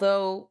you,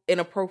 although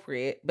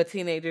inappropriate, but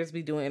teenagers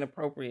be doing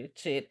inappropriate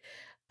shit.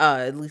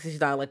 At least she's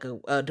not like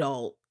an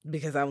adult,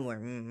 because I'm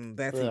like,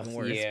 that's even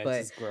worse. Yeah, but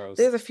just gross.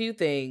 There's a few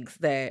things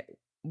that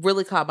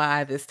really caught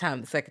my eye this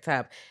time, the second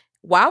time.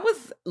 Why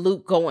was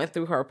Luke going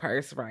through her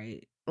purse,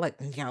 right? Like,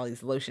 y'all,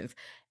 these lotions.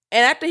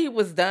 And after he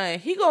was done,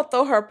 he gonna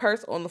throw her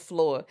purse on the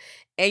floor.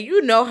 And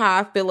you know how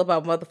I feel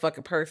about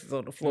motherfucking purses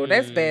on the floor.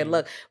 That's bad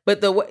luck.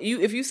 But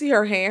if you see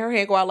her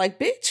hand go out like,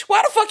 bitch,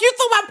 why the fuck you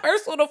threw my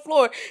purse on the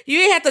floor? You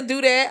ain't have to do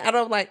that. And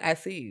I'm like, I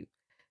see you.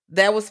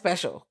 That was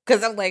special.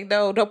 Because I'm like,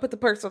 no, don't put the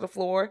purse on the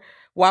floor.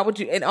 Why would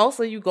you? And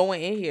also, you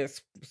going in here,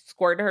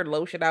 squirting her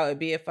lotion out and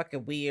being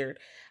fucking weird.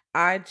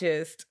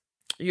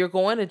 You're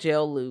going to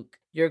jail, Luke.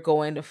 You're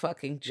going to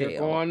fucking jail. You're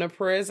going to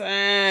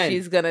prison.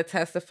 She's going to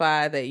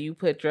testify that you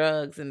put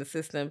drugs in the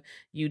system.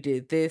 You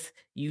did this.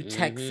 You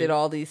texted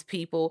all these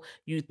people.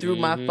 You threw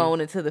my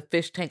phone into the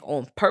fish tank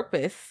on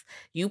purpose.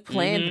 You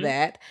planned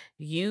that.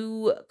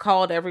 You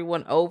called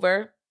everyone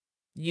over.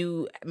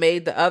 You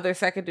made the other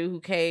second dude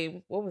who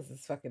came, what was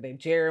his fucking name?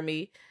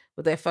 Jeremy,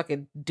 with that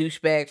fucking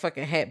douchebag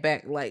fucking hat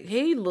back. Like,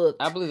 he looked.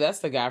 I believe that's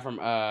the guy from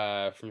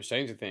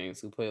Stranger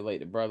Things who played like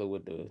the brother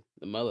with the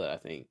mother, I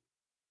think.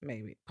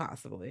 Maybe,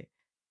 possibly.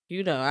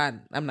 You know,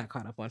 I'm not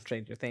caught up on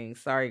Stranger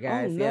Things. Sorry,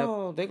 guys. Oh,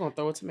 no. They're going to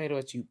throw a tomato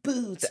at you.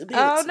 Boo, tomato,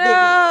 oh, tomato.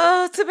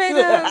 no,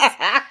 tomatoes.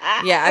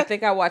 Yeah, I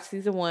think I watched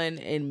season 1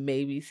 and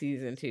maybe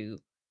season 2.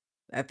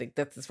 I think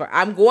that's as far.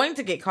 I'm going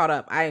to get caught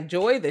up. I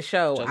enjoy the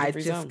show.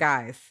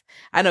 Guys,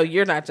 I know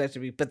you're not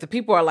judging me, but the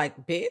people are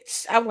like,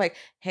 bitch. I'm like,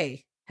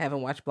 hey,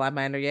 haven't watched Blind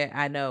Manor yet.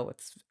 I know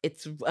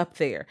it's up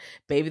there.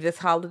 Maybe this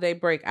holiday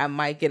break, I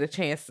might get a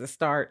chance to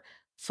start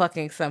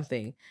fucking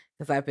something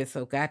because I've been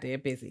so goddamn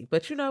busy.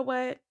 But you know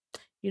what?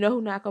 You know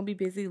who's not going to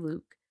be busy?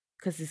 Luke.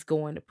 Because he's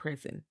going to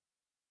prison.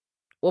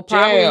 Well,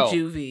 probably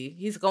juvie.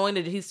 He's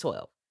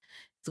 12.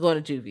 He's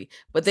going to juvie.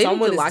 But they need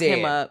to lock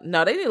him up.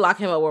 No, they need to lock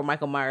him up where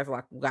Michael Myers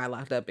got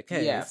locked up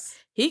because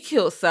he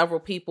killed several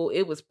people.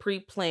 It was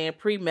pre-planned,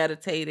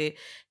 premeditated.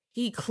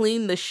 He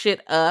cleaned the shit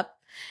up.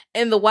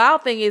 And the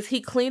wild thing is he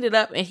cleaned it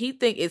up and he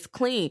think it's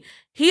clean.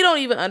 He don't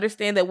even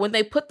understand that when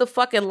they put the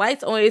fucking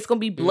lights on, it's going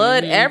to be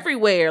blood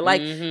everywhere.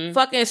 Like,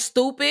 fucking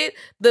stupid.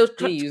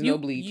 He use no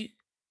bleach.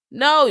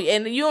 No,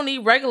 and you don't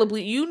need regular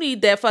bleach. You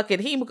need that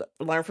fucking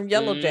learn from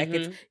Yellow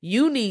Jackets.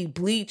 You need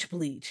bleach.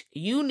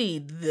 You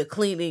need the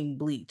cleaning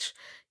bleach.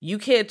 You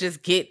can't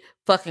just get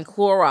fucking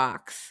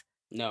Clorox.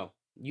 No,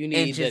 you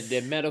need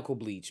the medical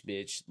bleach,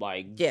 bitch.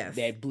 Like,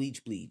 that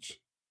bleach.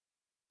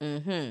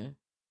 And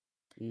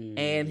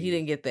he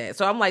didn't get that.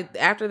 So I'm like,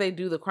 after they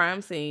do the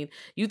crime scene,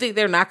 you think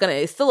they're not going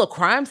to, it's still a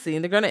crime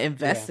scene. They're going to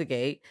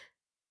investigate.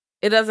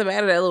 It doesn't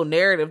matter, that little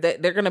narrative,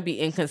 that they're going to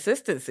be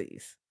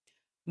inconsistencies.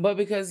 But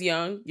because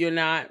young, you're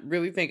not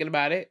really thinking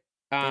about it.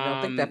 They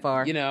don't think that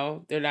far. You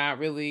know, they're not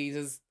really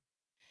just...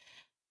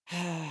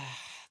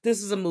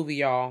 This is a movie,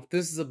 y'all.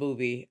 This is a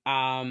movie.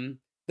 The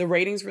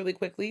ratings really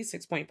quickly,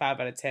 6.5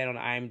 out of 10 on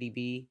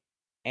IMDb.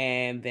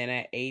 And then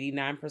at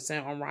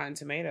 89% on Rotten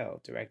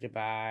Tomato, directed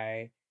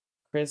by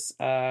Chris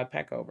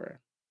Peckover.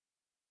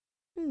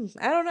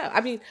 I don't know.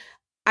 I mean,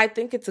 I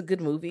think it's a good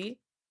movie.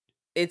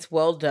 It's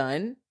well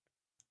done.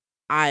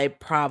 I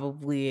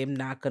probably am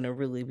not going to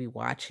really be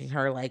watching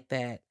her like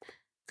that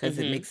because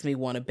it makes me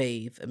want to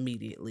bathe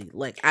immediately.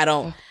 Like,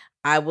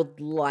 I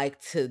would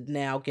like to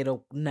now get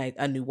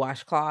a new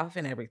washcloth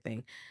and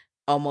everything.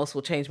 Almost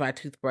will change my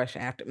toothbrush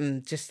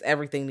after. Just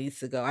everything needs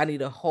to go. I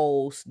need a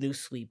whole new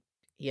sweep.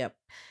 Yep.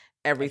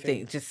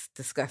 Everything. Just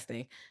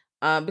disgusting.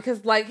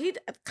 Because like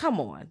come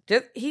on.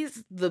 He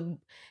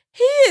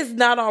is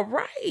not all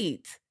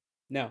right.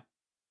 No.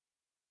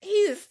 He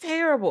is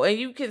terrible. And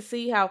you can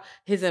see how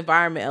his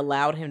environment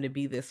allowed him to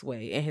be this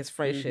way, and his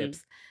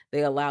friendships,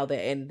 they allow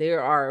that. And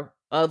there are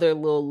other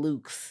little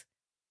Lukes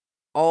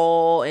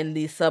all in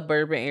these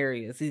suburban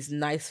areas, these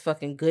nice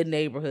fucking good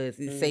neighborhoods,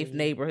 these safe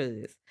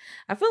neighborhoods.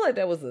 I feel like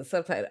that was a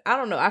subtitle. I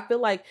don't know. I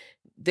feel like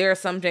there are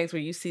some janks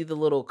where you see the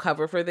little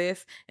cover for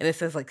this and it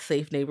says like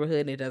safe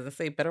neighborhood and it doesn't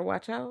say better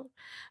watch out.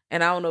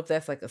 And I don't know if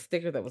that's like a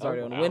sticker that was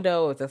already on the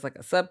window, or if that's like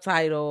a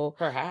subtitle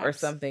or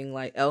something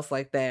like else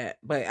like that.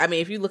 But I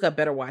mean, if you look up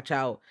better watch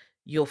out,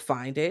 you'll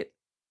find it.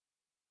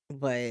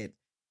 But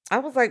I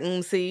was like,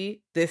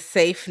 see, this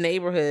safe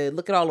neighborhood,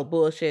 look at all the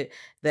bullshit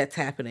that's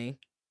happening.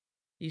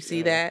 You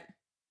see that?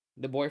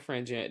 The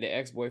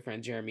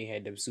ex-boyfriend Jeremy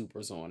had them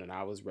supers on, and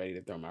I was ready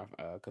to throw my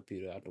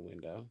computer out the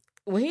window.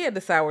 When he had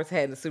the Sours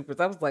hat and the supers,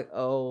 I was like,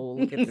 oh,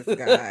 look at this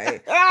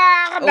guy.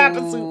 Not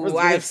the supers.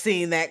 I've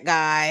seen that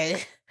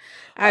guy.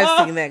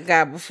 I've seen that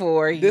guy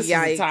before. This is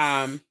the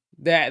time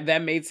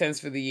that made sense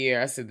for the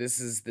year. I said, this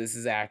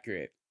is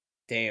accurate.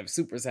 Damn,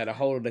 supers had a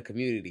hold of the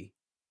community.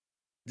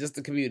 Just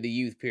the community,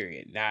 youth,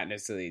 period. Not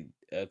necessarily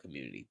a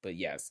community, but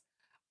yes.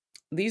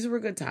 These were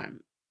a good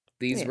time.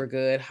 These were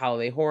good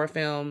holiday horror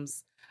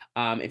films.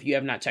 If you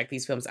have not checked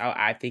these films out,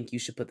 I think you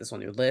should put this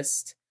on your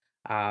list.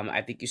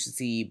 I think you should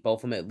see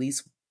both of them at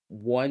least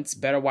once.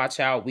 Better watch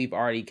out. We've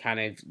already kind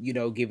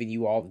of, given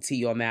you all the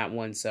tea on that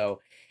one.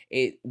 So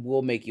it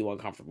will make you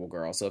uncomfortable,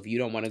 girl. So if you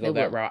don't want to go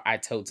that route, I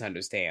totally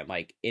understand.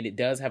 Like, it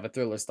does have a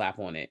thriller slap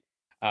on it.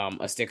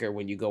 A sticker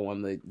when you go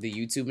on the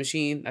YouTube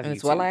machine. And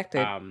it's well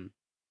acted.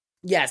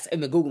 Yes,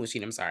 and the Google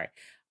machine, I'm sorry.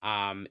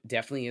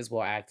 Definitely is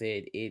well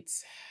acted.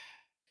 It's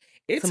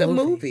a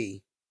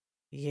movie.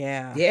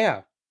 Yeah.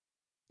 Yeah.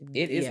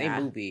 It is a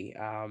movie.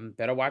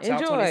 Better watch out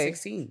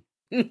 2016.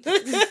 You'll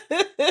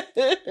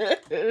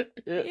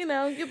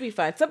be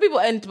fine. Some people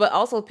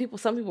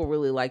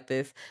really like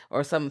this,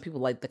 or some people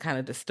like the kind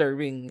of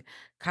disturbing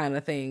kind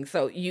of thing.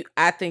 So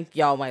I think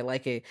y'all might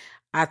like it.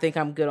 I think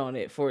I'm good on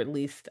it for at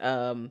least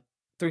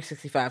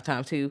 365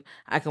 times 2.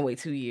 I can wait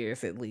 2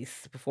 years at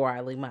least before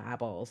I lay my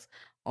eyeballs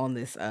on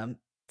this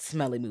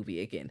smelly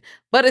movie again.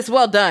 But it's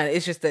well done.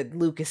 It's just that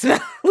Luke is so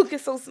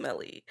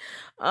smelly.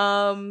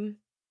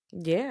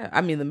 Yeah,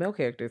 I mean, the male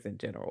characters in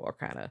general are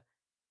kind of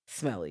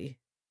smelly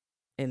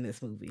in this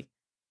movie.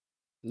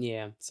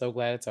 Yeah, so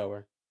glad it's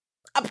over.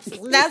 I'm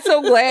not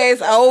so glad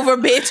it's over,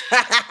 bitch.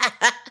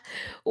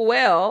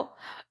 Well,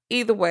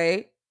 either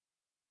way,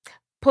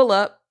 pull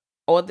up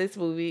on this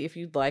movie if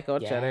you'd like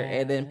on Shudder,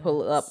 and then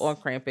pull up on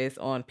Krampus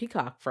on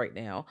Peacock right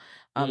now.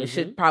 It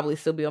should probably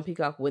still be on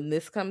Peacock when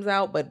this comes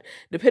out, but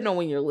depending on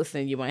when you're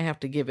listening, you might have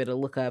to give it a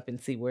look up and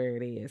see where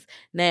it is.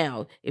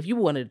 Now, if you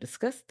want to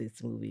discuss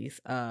these movies,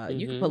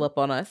 you can pull up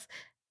on us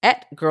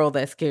at Girl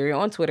That's Scary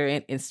on Twitter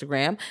and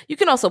Instagram. You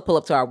can also pull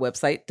up to our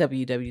website,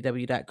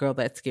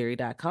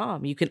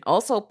 www.girlthat'sscary.com. You can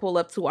also pull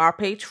up to our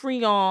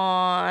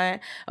Patreon,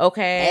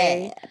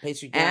 okay?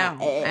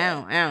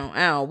 Patreon.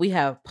 Ow. We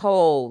have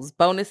polls,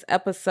 bonus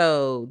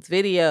episodes,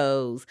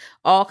 videos,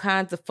 all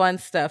kinds of fun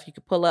stuff you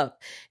can pull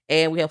up.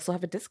 And we also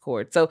have a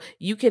Discord. So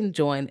you can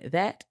join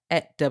that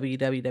at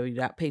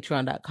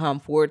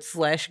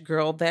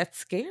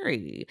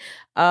www.patreon.com/girlthat'sscary.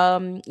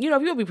 If you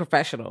want to be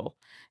professional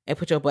and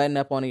put your button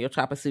up on your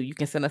chopper suit, you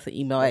can send us an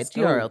email at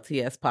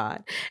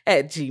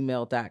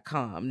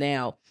grltspod@gmail.com.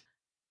 Now,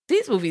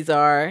 these movies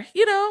are,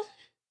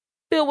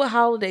 filled with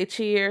holiday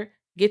cheer,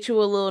 get you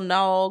a little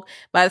nog.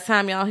 By the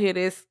time y'all hear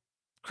this,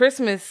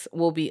 Christmas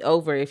will be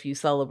over if you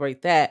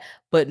celebrate that,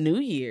 but New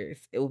Year's,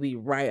 it will be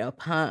right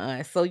upon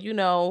us. So,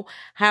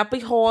 happy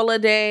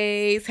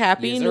holidays,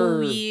 happy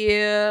New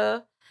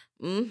Year.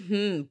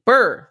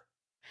 Burr.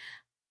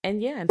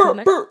 And yeah,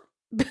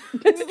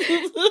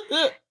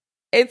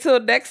 until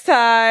next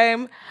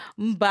time,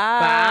 bye.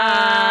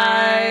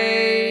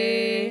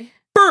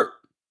 Burr.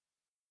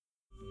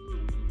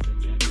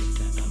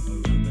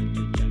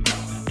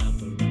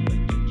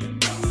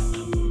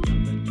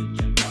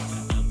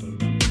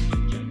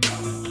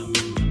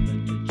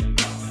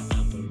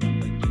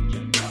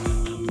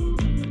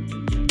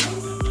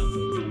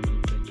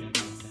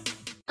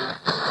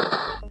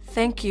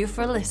 Thank you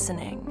for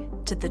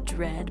listening to the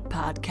Dread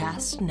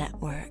Podcast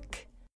Network.